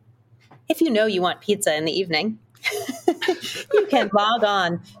 If you want pizza in the evening, you can log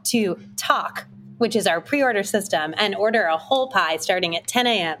on to Talk, which is our pre-order system, and order a whole pie starting at 10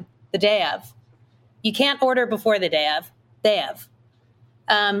 a.m. the day of. You can't order before the day of.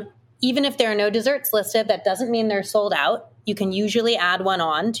 Even if there are no desserts listed, that doesn't mean they're sold out. You can usually add one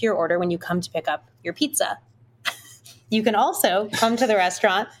on to your order when you come to pick up your pizza. You can also come to the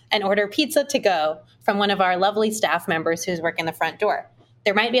restaurant and order pizza to go from one of our lovely staff members who's working the front door.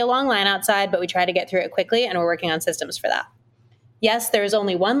 There might be a long line outside, but we try to get through it quickly, and we're working on systems for that. Yes, there's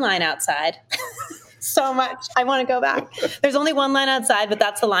only one line outside. So much. I want to go back. There's only one line outside, but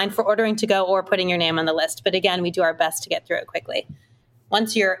that's the line for ordering to go or putting your name on the list. But again, we do our best to get through it quickly.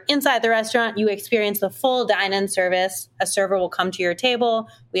 Once you're inside the restaurant, you experience the full dine-in service. A server will come to your table.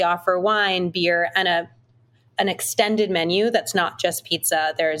 We offer wine, beer, and an extended menu that's not just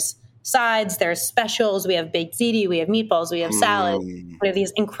pizza. There's sides, there's specials. We have baked ziti, we have meatballs, we have salad. We have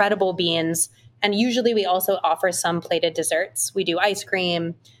these incredible beans. And usually we also offer some plated desserts. We do ice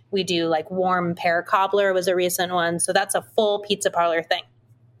cream. We do like warm pear cobbler was a recent one. So that's a full pizza parlor thing.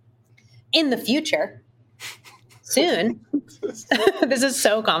 In the future, soon, this is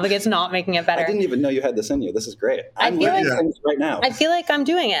so complicated. It's not making it better. I didn't even know you had this in you. This is great. I'm learning things right now. I feel like I'm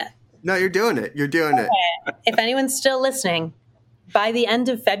doing it. No, you're doing it. You're doing it. If anyone's still listening, by the end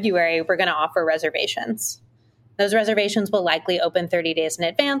of February, we're going to offer reservations. Those reservations will likely open 30 days in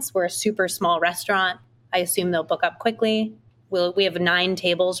advance. We're a super small restaurant. I assume they'll book up quickly. We have 9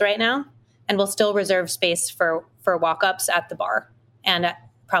 tables right now, and we'll still reserve space for walk-ups at the bar, and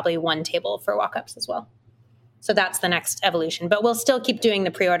probably 1 table for walk-ups as well. So that's the next evolution. But we'll still keep doing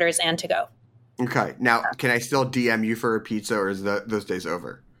the pre-orders and to-go. Okay. Now, can I still DM you for a pizza, or is those days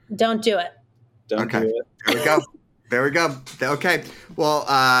over? Don't do it. Don't do it. There we go. There we go. Okay. Well,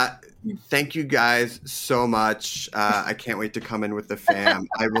 thank you guys so much. I can't wait to come in with the fam.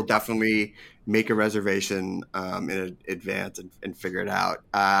 I will definitely make a reservation in advance and figure it out.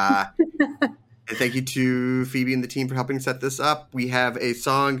 And thank you to Phoebe and the team for helping set this up. We have a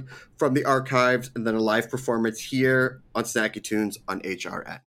song from the archives and then a live performance here on Snacky Tunes on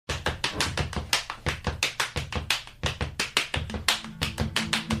HRN.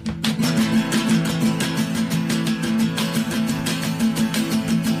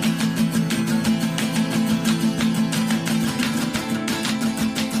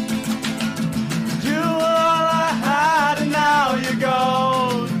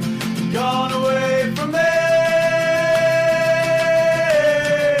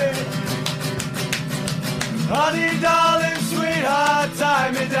 Honey, darling, sweetheart,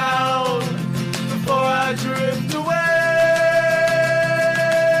 time it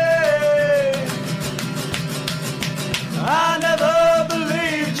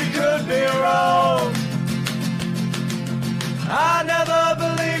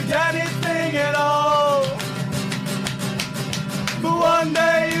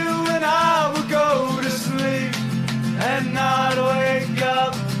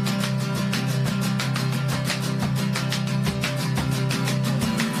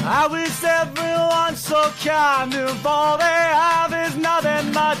I wish everyone so kind if all they have is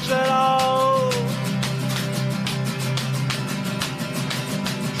nothing much at all.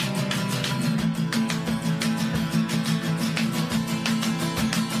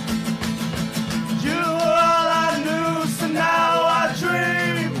 You were all I knew, so now I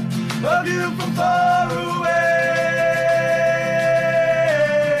dream of you from far away.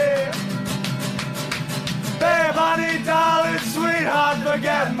 Babe, honey, darling, sweetheart,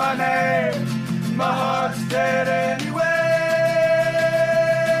 forget my name. My heart's dead anyway.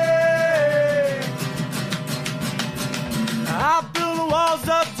 I build the walls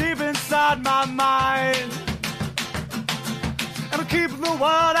up deep inside my mind, and I'll keep the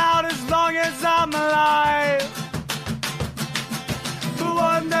world out as long as I'm alive. But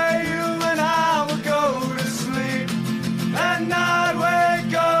one day you and I will go to sleep, and I'd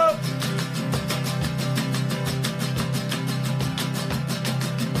wake up.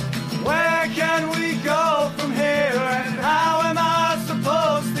 Where can we go from here, and how am I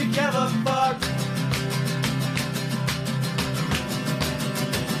supposed to give a fuck?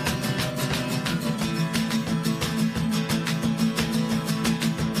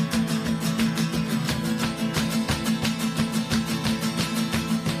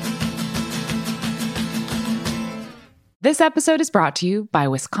 This episode is brought to you by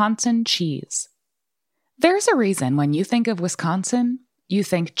Wisconsin Cheese. There's a reason when you think of Wisconsin, you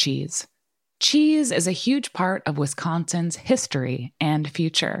think cheese. Cheese is a huge part of Wisconsin's history and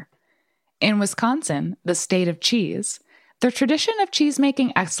future. In Wisconsin, the state of cheese, the tradition of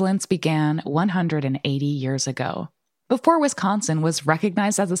cheese-making excellence began 180 years ago, before Wisconsin was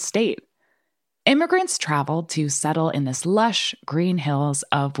recognized as a state. Immigrants traveled to settle in this lush green hills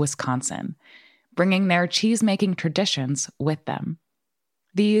of Wisconsin, bringing their cheese-making traditions with them.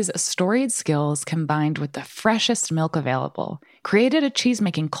 These storied skills, combined with the freshest milk available, created a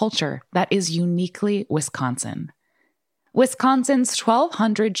cheese-making culture that is uniquely Wisconsin. Wisconsin's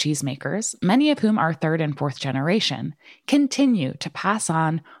 1,200 cheesemakers, many of whom are third and fourth generation, continue to pass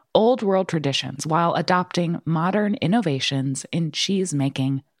on old world traditions while adopting modern innovations in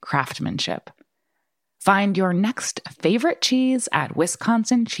cheese-making craftsmanship. Find your next favorite cheese at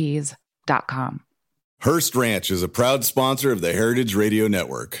wisconsincheese.com. Hearst Ranch is a proud sponsor of the Heritage Radio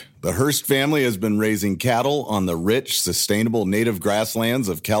Network. The Hearst family has been raising cattle on the rich, sustainable native grasslands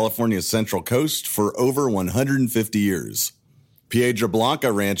of California's Central Coast for over 150 years. Piedra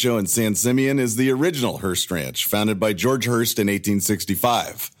Blanca Rancho in San Simeon is the original Hearst Ranch, founded by George Hearst in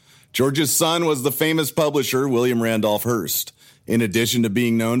 1865. George's son was the famous publisher William Randolph Hearst. In addition to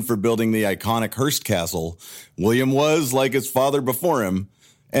being known for building the iconic Hearst Castle, William was, like his father before him,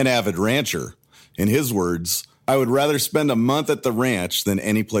 an avid rancher. In his words, "I would rather spend a month at the ranch than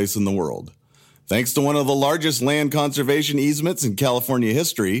any place in the world." Thanks to one of the largest land conservation easements in California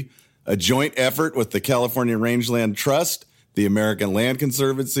history, a joint effort with the California Rangeland Trust, the American Land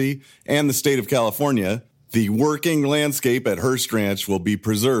Conservancy, and the state of California, the working landscape at Hearst Ranch will be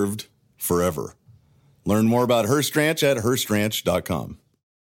preserved forever. Learn more about Hearst Ranch at HearstRanch.com.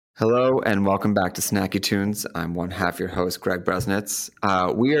 Hello and welcome back to Snacky Tunes. I'm one half your host, Greg Bresnitz.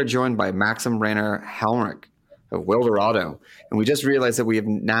 We are joined by Maxim Rainer Helmrich of Wilderado. And we just realized that we have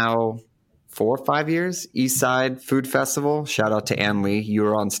now 4 or 5 years, East Side Food Festival. Shout out to Ann Lee. You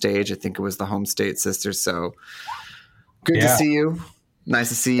were on stage. I think it was the Home State Sisters. So good to see you. Nice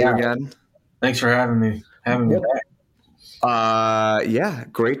to see you again. Thanks for having me back. Yeah,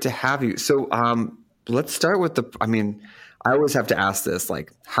 great to have you. So let's start with I always have to ask this,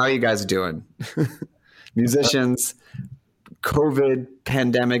 like, how are you guys doing? Musicians, COVID,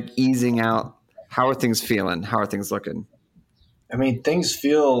 pandemic, easing out. How are things feeling? How are things looking? I mean, things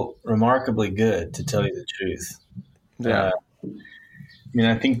feel remarkably good, to tell you the truth. Yeah.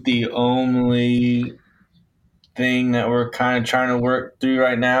 I think the only thing that we're kind of trying to work through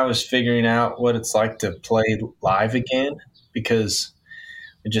right now is figuring out what it's like to play live again, because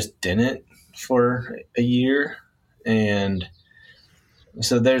we just didn't for a year. And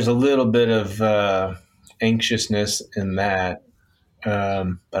so there's a little bit of anxiousness in that.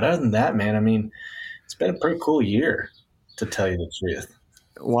 But other than that, man, it's been a pretty cool year, to tell you the truth.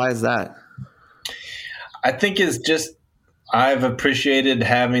 Why is that? I think it's just I've appreciated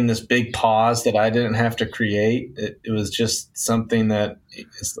having this big pause that I didn't have to create. It was just something that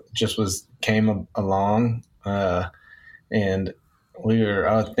came along. And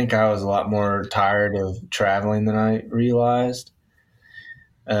I think I was a lot more tired of traveling than I realized.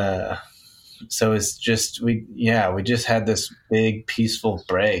 So it's just, we just had this big peaceful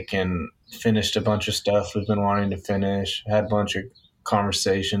break and finished a bunch of stuff we've been wanting to finish, had a bunch of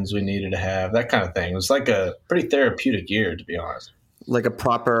conversations we needed to have, that kind of thing. It was like a pretty therapeutic year, to be honest. like a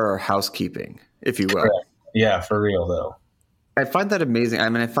proper housekeeping, if you will. Correct. Yeah, for real though. I find that amazing. I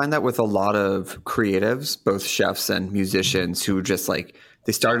mean, I find that with a lot of creatives, both chefs and musicians, who just like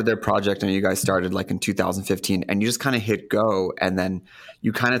they started their project and you guys started like in 2015 and you just kind of hit go. And then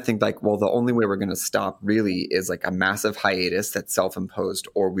you kind of think like, well, the only way we're going to stop really is like a massive hiatus that's self-imposed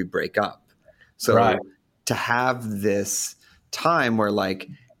or we break up. So Right. to have this time where like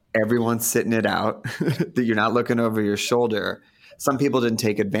everyone's sitting it out, that you're not looking over your shoulder. Some people didn't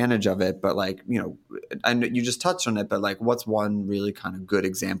take advantage of it, but like, you know, and you just touched on it, but like what's one really kind of good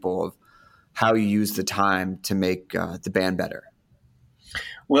example of how you use the time to make the band better?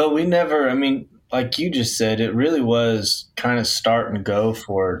 Well, we never, I mean, like you just said, it really was kind of start and go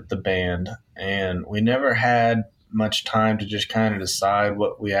for the band. And we never had much time to just kind of decide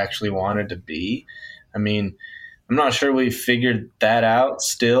what we actually wanted to be. I mean, I'm not sure we figured that out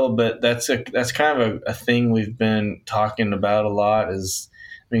still, but that's kind of a thing we've been talking about a lot is,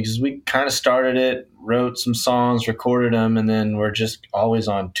 I mean, because we kind of started it, wrote some songs, recorded them, and then we're just always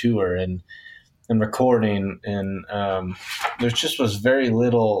on tour and recording. And there just was very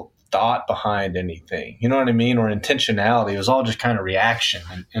little thought behind anything, you know what I mean? Or intentionality. It was all just kind of reaction.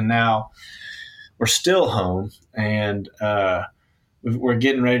 And now we're still home and, we're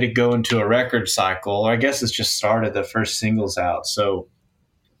getting ready to go into a record cycle. I guess it's just started. The first single's out. So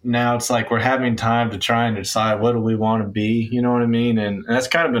now it's like we're having time to try and decide what do we want to be, you know what I mean? And that's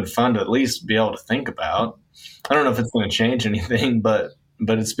kind of been fun to at least be able to think about. I don't know if it's going to change anything, but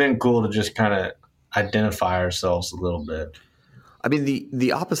it's been cool to just kind of identify ourselves a little bit. I mean,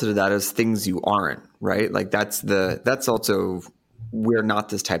 the opposite of that is things you aren't, right? Like that's also, we're not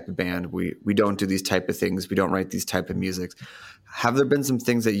this type of band. We don't do these type of things. We don't write these type of music. Have there been some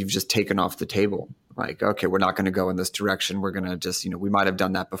things that you've just taken off the table? Like, okay, we're not going to go in this direction. We're going to just, you know, we might have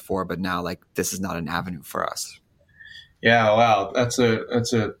done that before, but now like this is not an avenue for us. Yeah. Wow. That's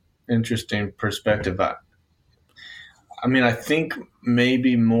a interesting perspective. I mean, I think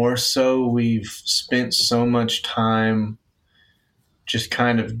maybe more so we've spent so much time just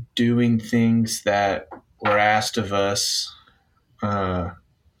kind of doing things that were asked of us,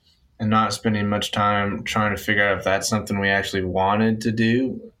 and not spending much time trying to figure out if that's something we actually wanted to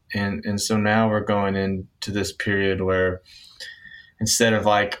do. And so now we're going into this period where instead of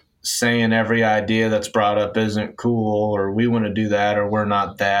like saying every idea that's brought up isn't cool or we want to do that or we're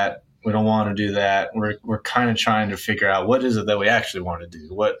not that, we don't want to do that, we're kind of trying to figure out what is it that we actually want to do?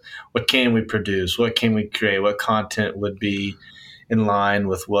 What can we produce? What can we create? What content would be in line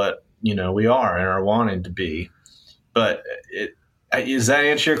with what, you know, we are and are wanting to be? But does that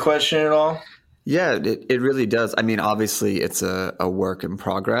answer your question at all? Yeah, it really does. I mean, obviously, it's a work in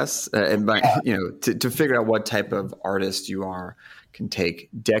progress, and you know, to figure out what type of artist you are can take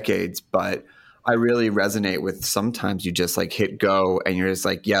decades. But I really resonate with sometimes you just like hit go and you're just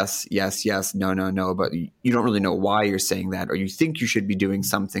like yes, yes, yes, no, no, no, but you don't really know why you're saying that, or you think you should be doing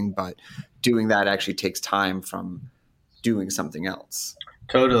something, but doing that actually takes time from doing something else.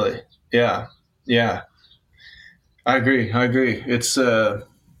 Totally. Yeah. Yeah. I agree. It's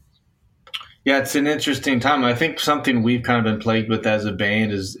it's an interesting time. I think something we've kind of been plagued with as a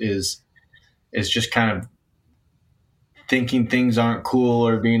band is just kind of thinking things aren't cool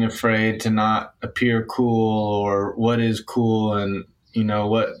or being afraid to not appear cool or what is cool. And, you know,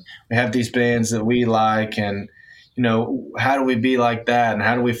 what we have these bands that we like and, you know, how do we be like that? And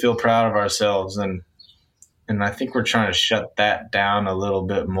how do we feel proud of ourselves? And I think we're trying to shut that down a little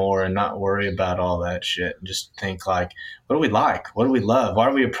bit more and not worry about all that shit. And just think like, what do we like? What do we love? Why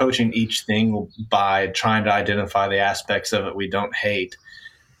are we approaching each thing by trying to identify the aspects of it we don't hate?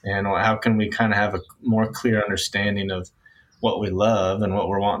 And how can we kind of have a more clear understanding of what we love and what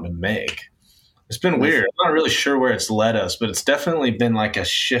we're wanting to make? It's been weird. I'm not really sure where it's led us, but it's definitely been like a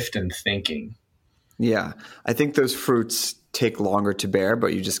shift in thinking. Yeah. I think those fruits take longer to bear,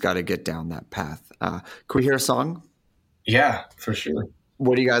 but you just got to get down that path. Can we hear a song? Yeah, for sure.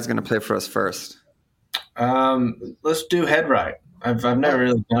 What are you guys going to play for us first? Let's do Head Right. I've never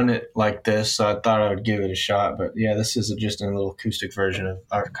really done it like this, so I thought I would give it a shot. But yeah, this is just a little acoustic version of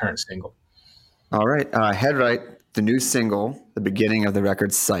our current single. All right. Head Right, the new single, the beginning of the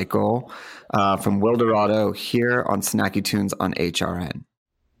record cycle from Wilderado here on Snacky Tunes on HRN.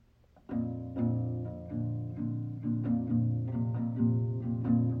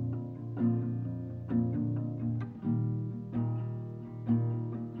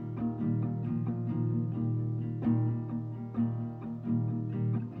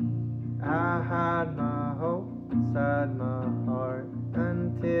 I hide my hope inside my heart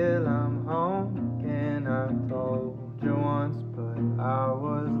until I'm home again. I told you once, but I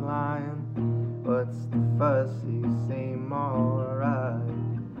was lying. What's the fuss? You seem alright.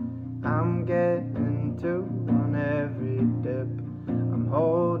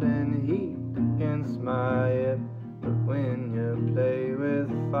 heat against my hip. But when you play with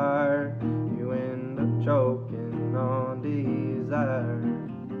fire, you end up choking on desire.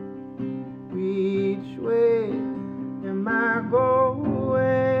 Which way am I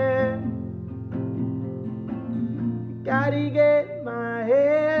going? Gotta get my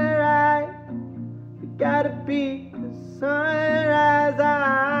head right. Gotta beat the sunrise.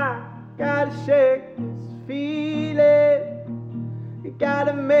 I gotta shake this feeling. You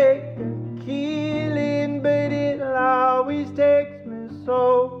gotta make a killing, but it always takes me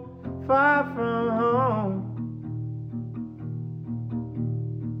so far from home.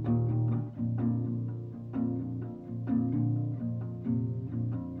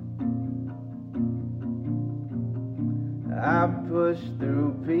 I push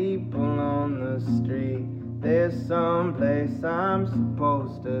through people on the street. There's some place I'm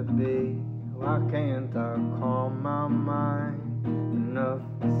supposed to be. Why can't I calm my mind enough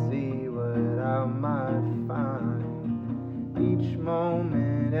to see what I might find? Each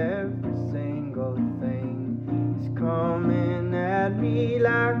moment, every single thing is coming at me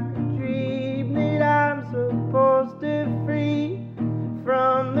like a dream that I'm supposed to free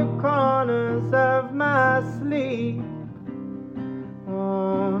from the corners of my sleep.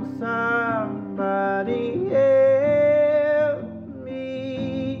 Won't somebody help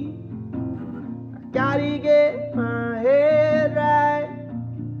me? I gotta get my head right.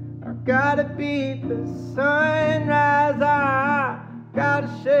 I gotta beat the sunrise. I gotta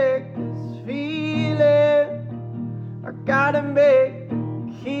shake this feeling. I gotta make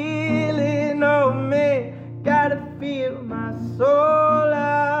the killing of me. Gotta feel my soul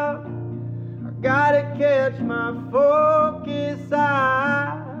out. I gotta catch my focus.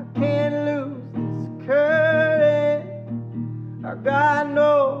 I can't lose this current. I got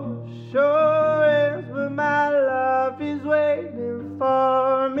no assurance, but my love is waiting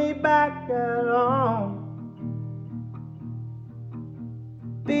for me back at home.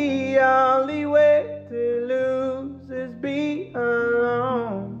 The only way to lose is be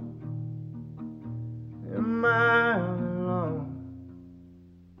alone. Am I alone?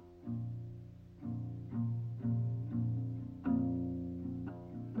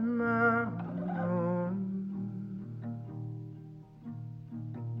 Am I alone?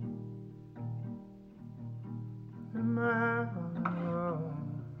 Am I alone?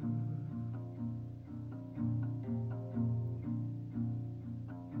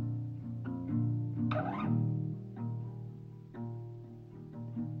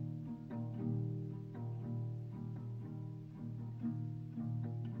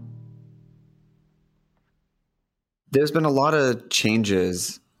 There's been a lot of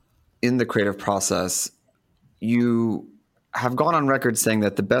changes in the creative process. You have gone on record saying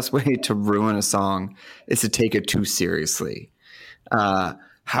that the best way to ruin a song is to take it too seriously.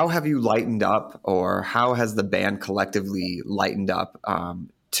 How have you lightened up, or how has the band collectively lightened up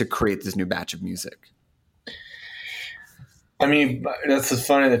to create this new batch of music? I mean, that's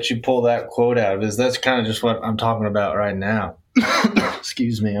funny that you pull that quote out, because that's kind of just what I'm talking about right now.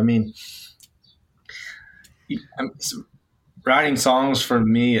 Excuse me. I mean, writing songs for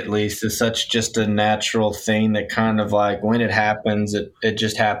me, at least, is such just a natural thing that kind of like when it happens, it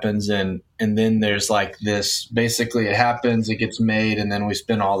just happens. And then there's like this, basically it happens, it gets made, and then we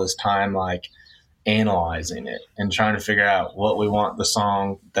spend all this time like analyzing it and trying to figure out what we want the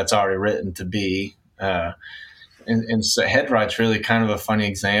song that's already written to be. And so Headwright's really kind of a funny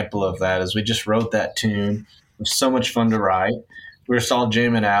example of that, as we just wrote that tune. It was so much fun to write. We were just all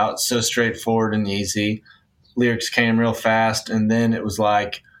jamming out, so straightforward and easy. Lyrics came real fast, and then it was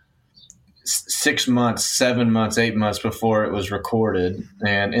like 6 months, 7 months, 8 months before it was recorded.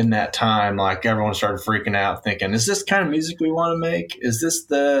 And in that time, like, everyone started freaking out, thinking, is this the kind of music we want to make? Is this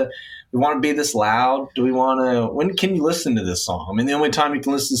we want to be this loud? Do we want to, when can you listen to this song? I mean, the only time you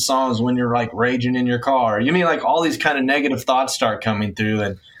can listen to songs is when you're like raging in your car. You mean like all these kind of negative thoughts start coming through,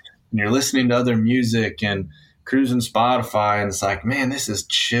 and you're listening to other music and cruising Spotify, and it's like, man, this is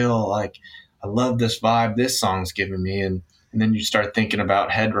chill. Like, I love this vibe this song's giving me. And then you start thinking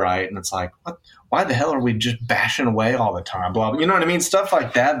about Headwright, and it's like, what? Why the hell are we just bashing away all the time? Blah, blah. You know what I mean? Stuff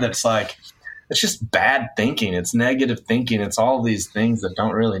like that. That's like, it's just bad thinking. It's negative thinking. It's all these things that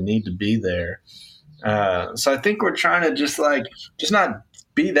don't really need to be there. So I think we're trying to just not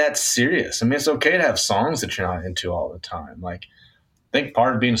be that serious. I mean, it's okay to have songs that you're not into all the time. Like, I think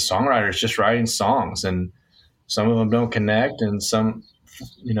part of being a songwriter is just writing songs, and some of them don't connect, and some,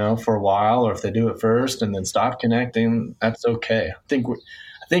 you know, for a while, or if they do it first and then stop connecting, that's okay. I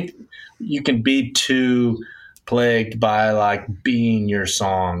think you can be too plagued by like being your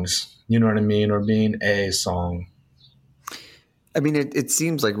songs, you know what I mean, or being a song. I mean, it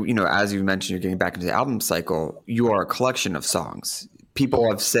seems like, as you mentioned, you're getting back into the album cycle. You are a collection of songs. People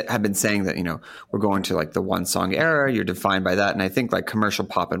have been saying that, we're going to like the one song era. You're defined by that. And I think like commercial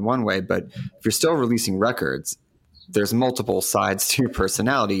pop in one way, but if you're still releasing records, there's multiple sides to your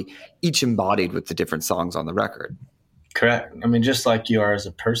personality, each embodied with the different songs on the record. Correct. I mean, just like you are as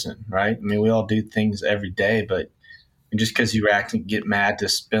a person, right? I mean, we all do things every day, but just because you get mad to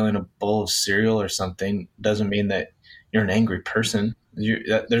spilling a bowl of cereal or something doesn't mean that you're an angry person.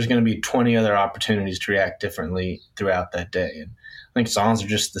 There's going to be 20 other opportunities to react differently throughout that day. And I think songs are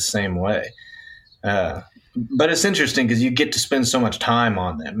just the same way. But it's interesting because you get to spend so much time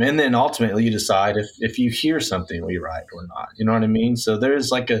on them. And then ultimately you decide if you hear something we write or not. You know what I mean? So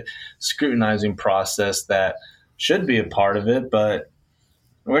there's like a scrutinizing process that should be a part of it, but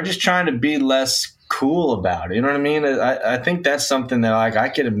we're just trying to be less cool about it. You know what I mean? I think that's something that like I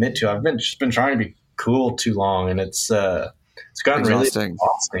can admit to. I've been trying to be cool too long, and it's gotten really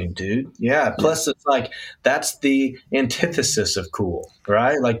exhausting, dude. Yeah. Plus, it's like that's the antithesis of cool,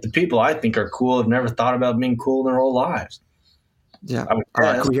 right? Like the people I think are cool have never thought about being cool in their whole lives. Yeah. All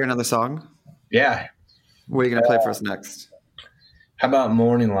right. Can we hear another song? Yeah. What are you gonna play for us next? How about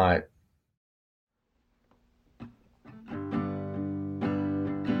Morning Light?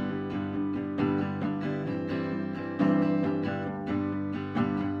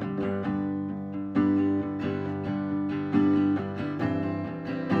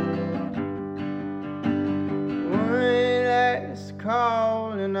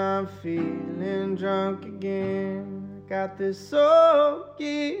 Cold and I'm feeling drunk again. I got this old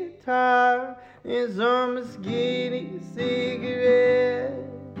guitar and some skinny cigarette.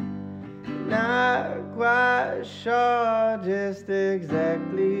 Not quite sure just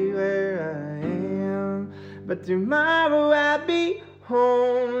exactly where I am, but tomorrow I'll be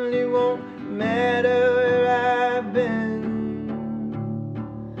home. It won't matter where I've been.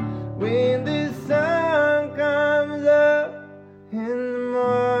 When the sun comes up in the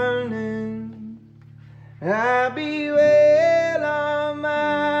morning, I'll be well on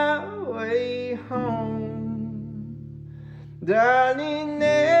my way home. Darling,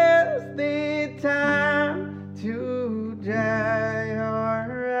 now's the time to dry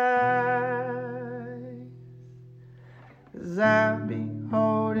your eyes, 'cause I'll be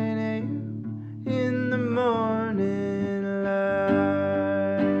holding you in the morning light.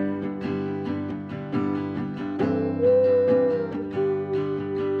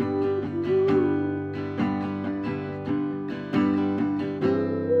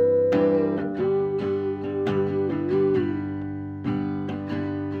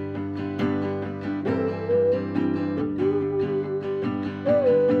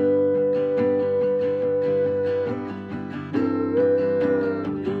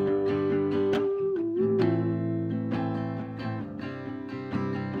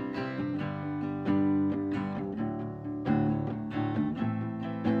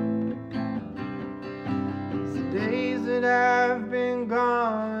 I've been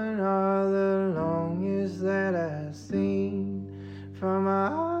gone are the longest that I've seen, from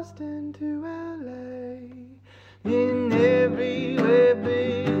Austin to LA, and everywhere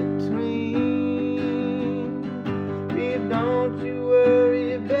between. Babe, don't you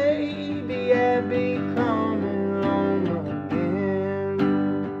worry, baby, I'll be coming home again.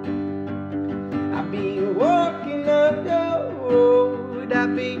 I'll be walking up the road,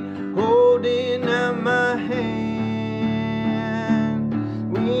 I'll be holding out my hand.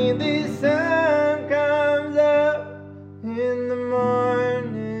 When the sun comes up in the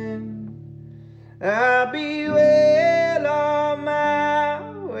morning, I'll be well on my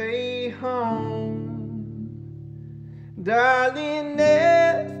way home. Darling,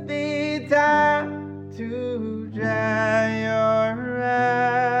 it's the time to dry your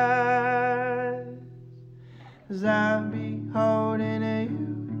eyes, 'cause I'll be holding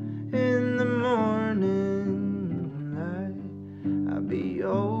you in the morning light. I'll be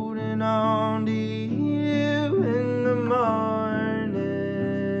holding on to you in the morning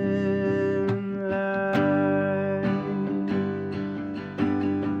light.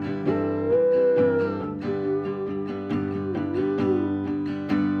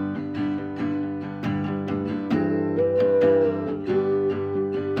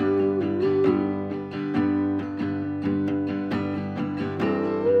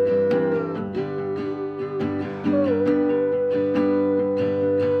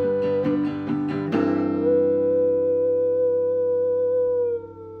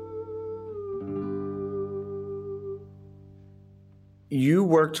 You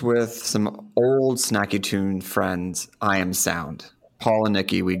worked with some old Snacky Tune friends, I Am Sound. Paul and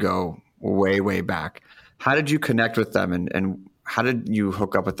Nikki, we go way, way back. How did you connect with them, and how did you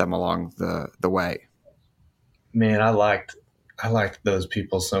hook up with them along the way? Man, I liked those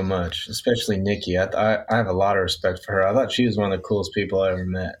people so much, especially Nikki. I have a lot of respect for her. I thought she was one of the coolest people I ever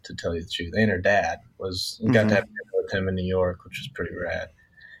met, to tell you the truth. And her dad we got to have dinner with him in New York, which was pretty rad.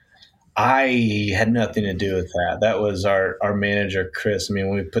 I had nothing to do with that. That was our manager, Chris. I mean,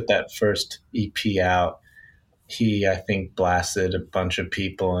 when we put that first EP out, he, I think, blasted a bunch of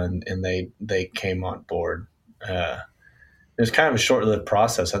people and they came on board. It was kind of a short-lived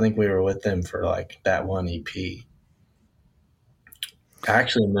process. I think we were with them for like that one EP. I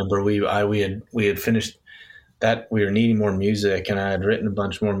actually remember we had finished that. We were needing more music, and I had written a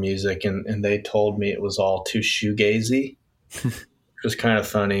bunch more music, and they told me it was all too shoegazy, which was kind of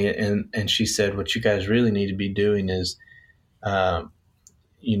funny. And she said, what you guys really need to be doing is,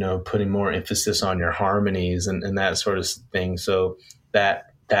 putting more emphasis on your harmonies and that sort of thing. So that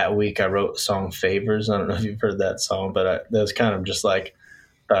week I wrote the song Favors. I don't know if you've heard that song, but that was kind of just like,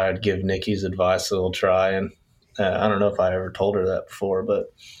 thought I'd give Nikki's advice a little try. And I don't know if I ever told her that before,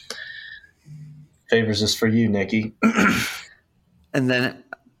 but Favors is for you, Nikki. And then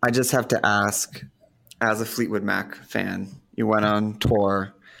I just have to ask, as a Fleetwood Mac fan, you went on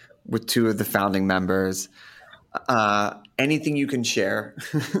tour with two of the founding members. Anything you can share?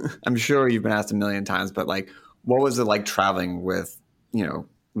 I'm sure you've been asked a million times, but like, what was it like traveling with,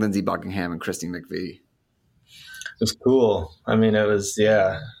 Lindsey Buckingham and Christine McVie? It was cool. I mean, it was,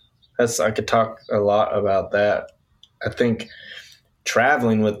 yeah. I could talk a lot about that. I think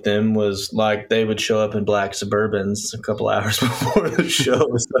traveling with them was like they would show up in black Suburbans a couple hours before the show.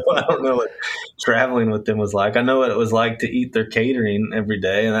 So I don't know what traveling with them was like. I know what it was like to eat their catering every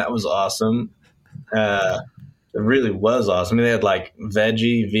day, and that was awesome. It really was awesome. I mean, they had like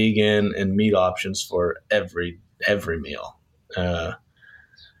veggie, vegan, and meat options for every meal.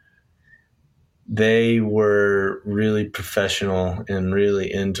 They were really professional and really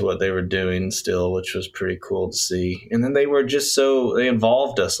into what they were doing still, which was pretty cool to see. And then they were just they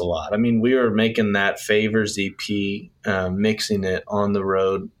involved us a lot. I mean, we were making that Favors EP, mixing it on the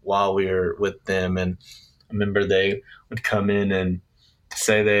road while we were with them. And I remember they would come in and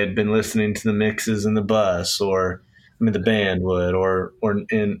say they had been listening to the mixes in the bus, or the band would,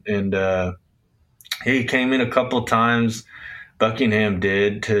 and he came in a couple times, Buckingham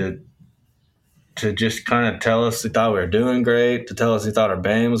did, to just kind of tell us he thought we were doing great, to tell us he thought our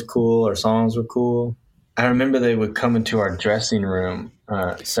band was cool, our songs were cool. I remember they would come into our dressing room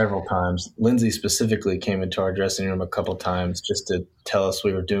several times. Lindsey specifically came into our dressing room a couple times just to tell us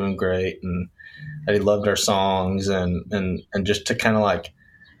we were doing great and that he loved our songs and just to kind of like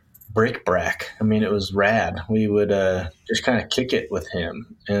brick-brack. I mean, it was rad. We would just kind of kick it with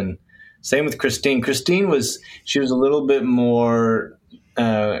him. And same with Christine. She was a little bit more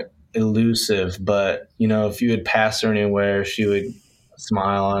elusive, but if you would pass her anywhere, she would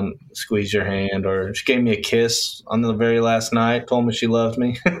smile and squeeze your hand, or she gave me a kiss on the very last night, told me she loved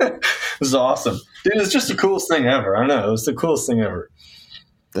me. It was awesome. Dude, it's just the coolest thing ever. I know, it was the coolest thing ever.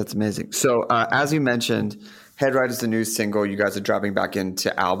 That's amazing. So as you mentioned, Head Right is the new single. You guys are dropping back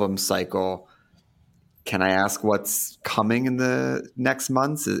into album cycle. Can I ask what's coming in the next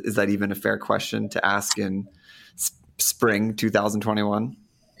months? Is that even a fair question to ask in spring 2021?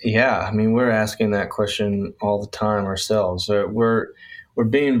 Yeah, I mean, we're asking that question all the time ourselves. We're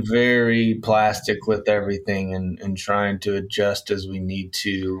being very plastic with everything and trying to adjust as we need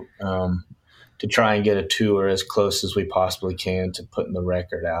to try and get a tour as close as we possibly can to putting the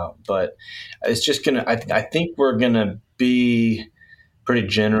record out. But it's just I think we're gonna be pretty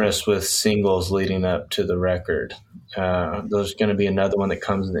generous with singles leading up to the record. There's going to be another one that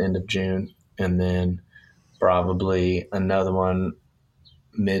comes at the end of June, and then probably another one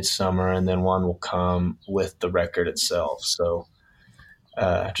midsummer, and then one will come with the record itself. So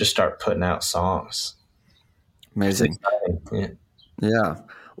just start putting out songs. Amazing. Yeah.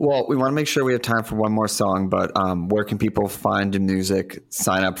 Well, we want to make sure we have time for one more song, but where can people find the music,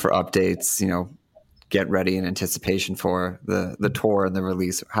 sign up for updates, get ready in anticipation for the tour and the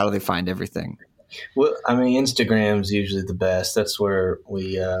release? How do they find everything? Well, I mean, Instagram's usually the best. That's where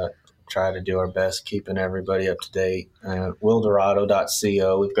we try to do our best keeping everybody up to date.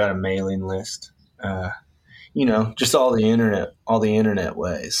 Wilderado.co. We've got a mailing list. Just all the internet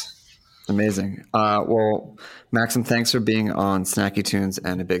ways. Amazing. Well, Maxim, thanks for being on Snacky Tunes,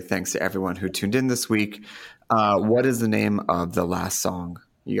 and a big thanks to everyone who tuned in this week. What is the name of the last song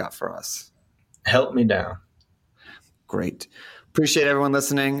you got for us? Help Me Down. Great. Appreciate everyone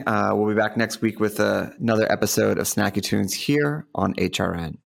listening. We'll be back next week with another episode of Snacky Tunes here on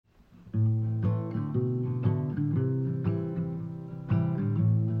HRN.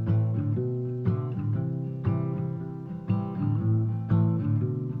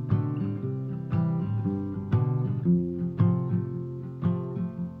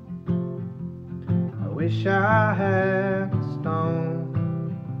 wish I had a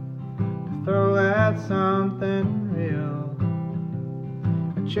stone to throw at something real,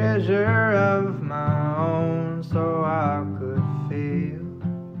 a treasure of my own, so I could feel.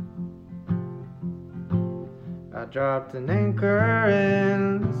 I dropped an anchor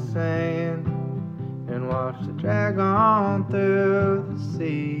in the sand and watched it drag on through the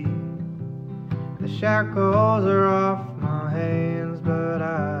sea. The shackles are off my hands, but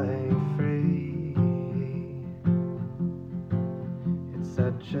I ain't free. It's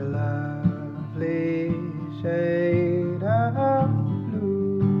such a lovely shade of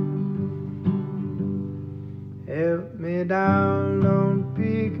blue. Help me down, don't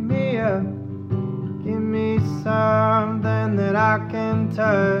pick me up. Give me something that I can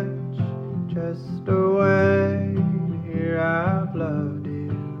touch. Just a way here, I've loved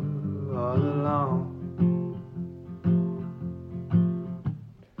you all along.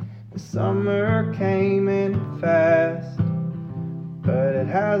 The summer came in fast, but it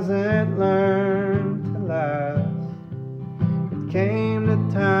hasn't learned to last. It came to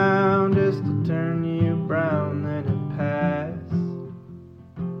town just to turn you brown, then it passed.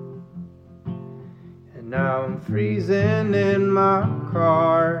 And now I'm freezing in my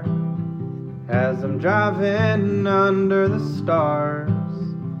car as I'm driving under the stars.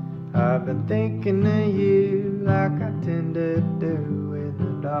 I've been thinking of you like I tend to do in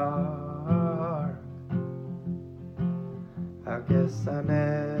the dark. I guess I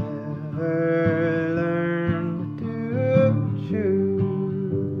never learned to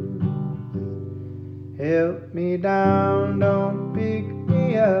choose. Help me down, don't pick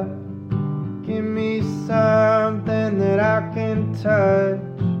me up. Give me something that I can touch.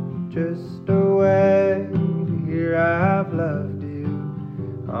 Just a way to hear I've loved you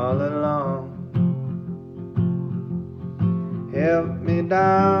all along. Help me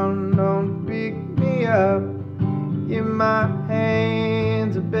down, don't pick me up. Give my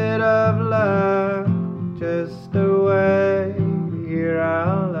hands a bit of luck. Just a way to hear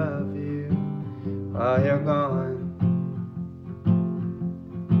I love you while you're gone.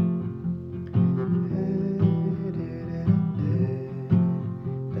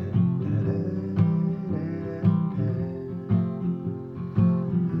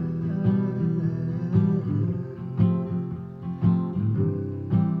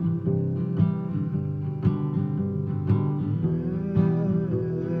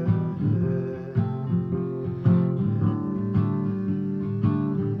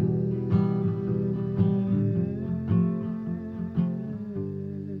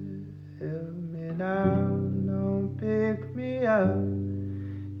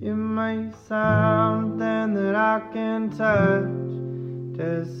 You make something that I can touch.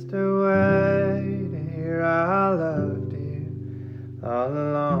 Just a way to hear I loved you all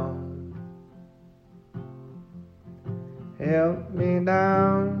along. Help me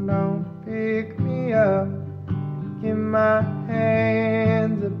down, don't pick me up. Give my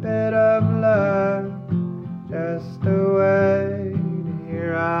hands a bit of love. Just a way to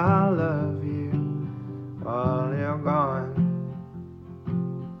hear I love you while you're gone.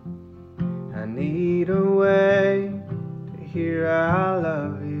 I need a way to hear I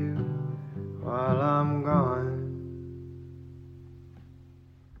love you while I'm gone.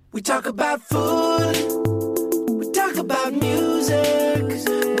 We talk about food, we talk about music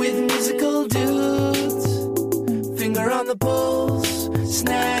with musical dudes. Finger on the pulse,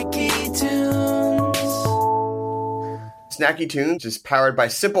 snacky tunes. Snacky Tunes is powered by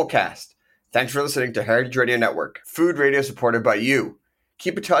Simplecast. Thanks for listening to Heritage Radio Network, food radio supported by you.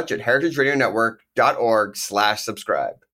 Keep in touch at heritageradionetwork.org/subscribe.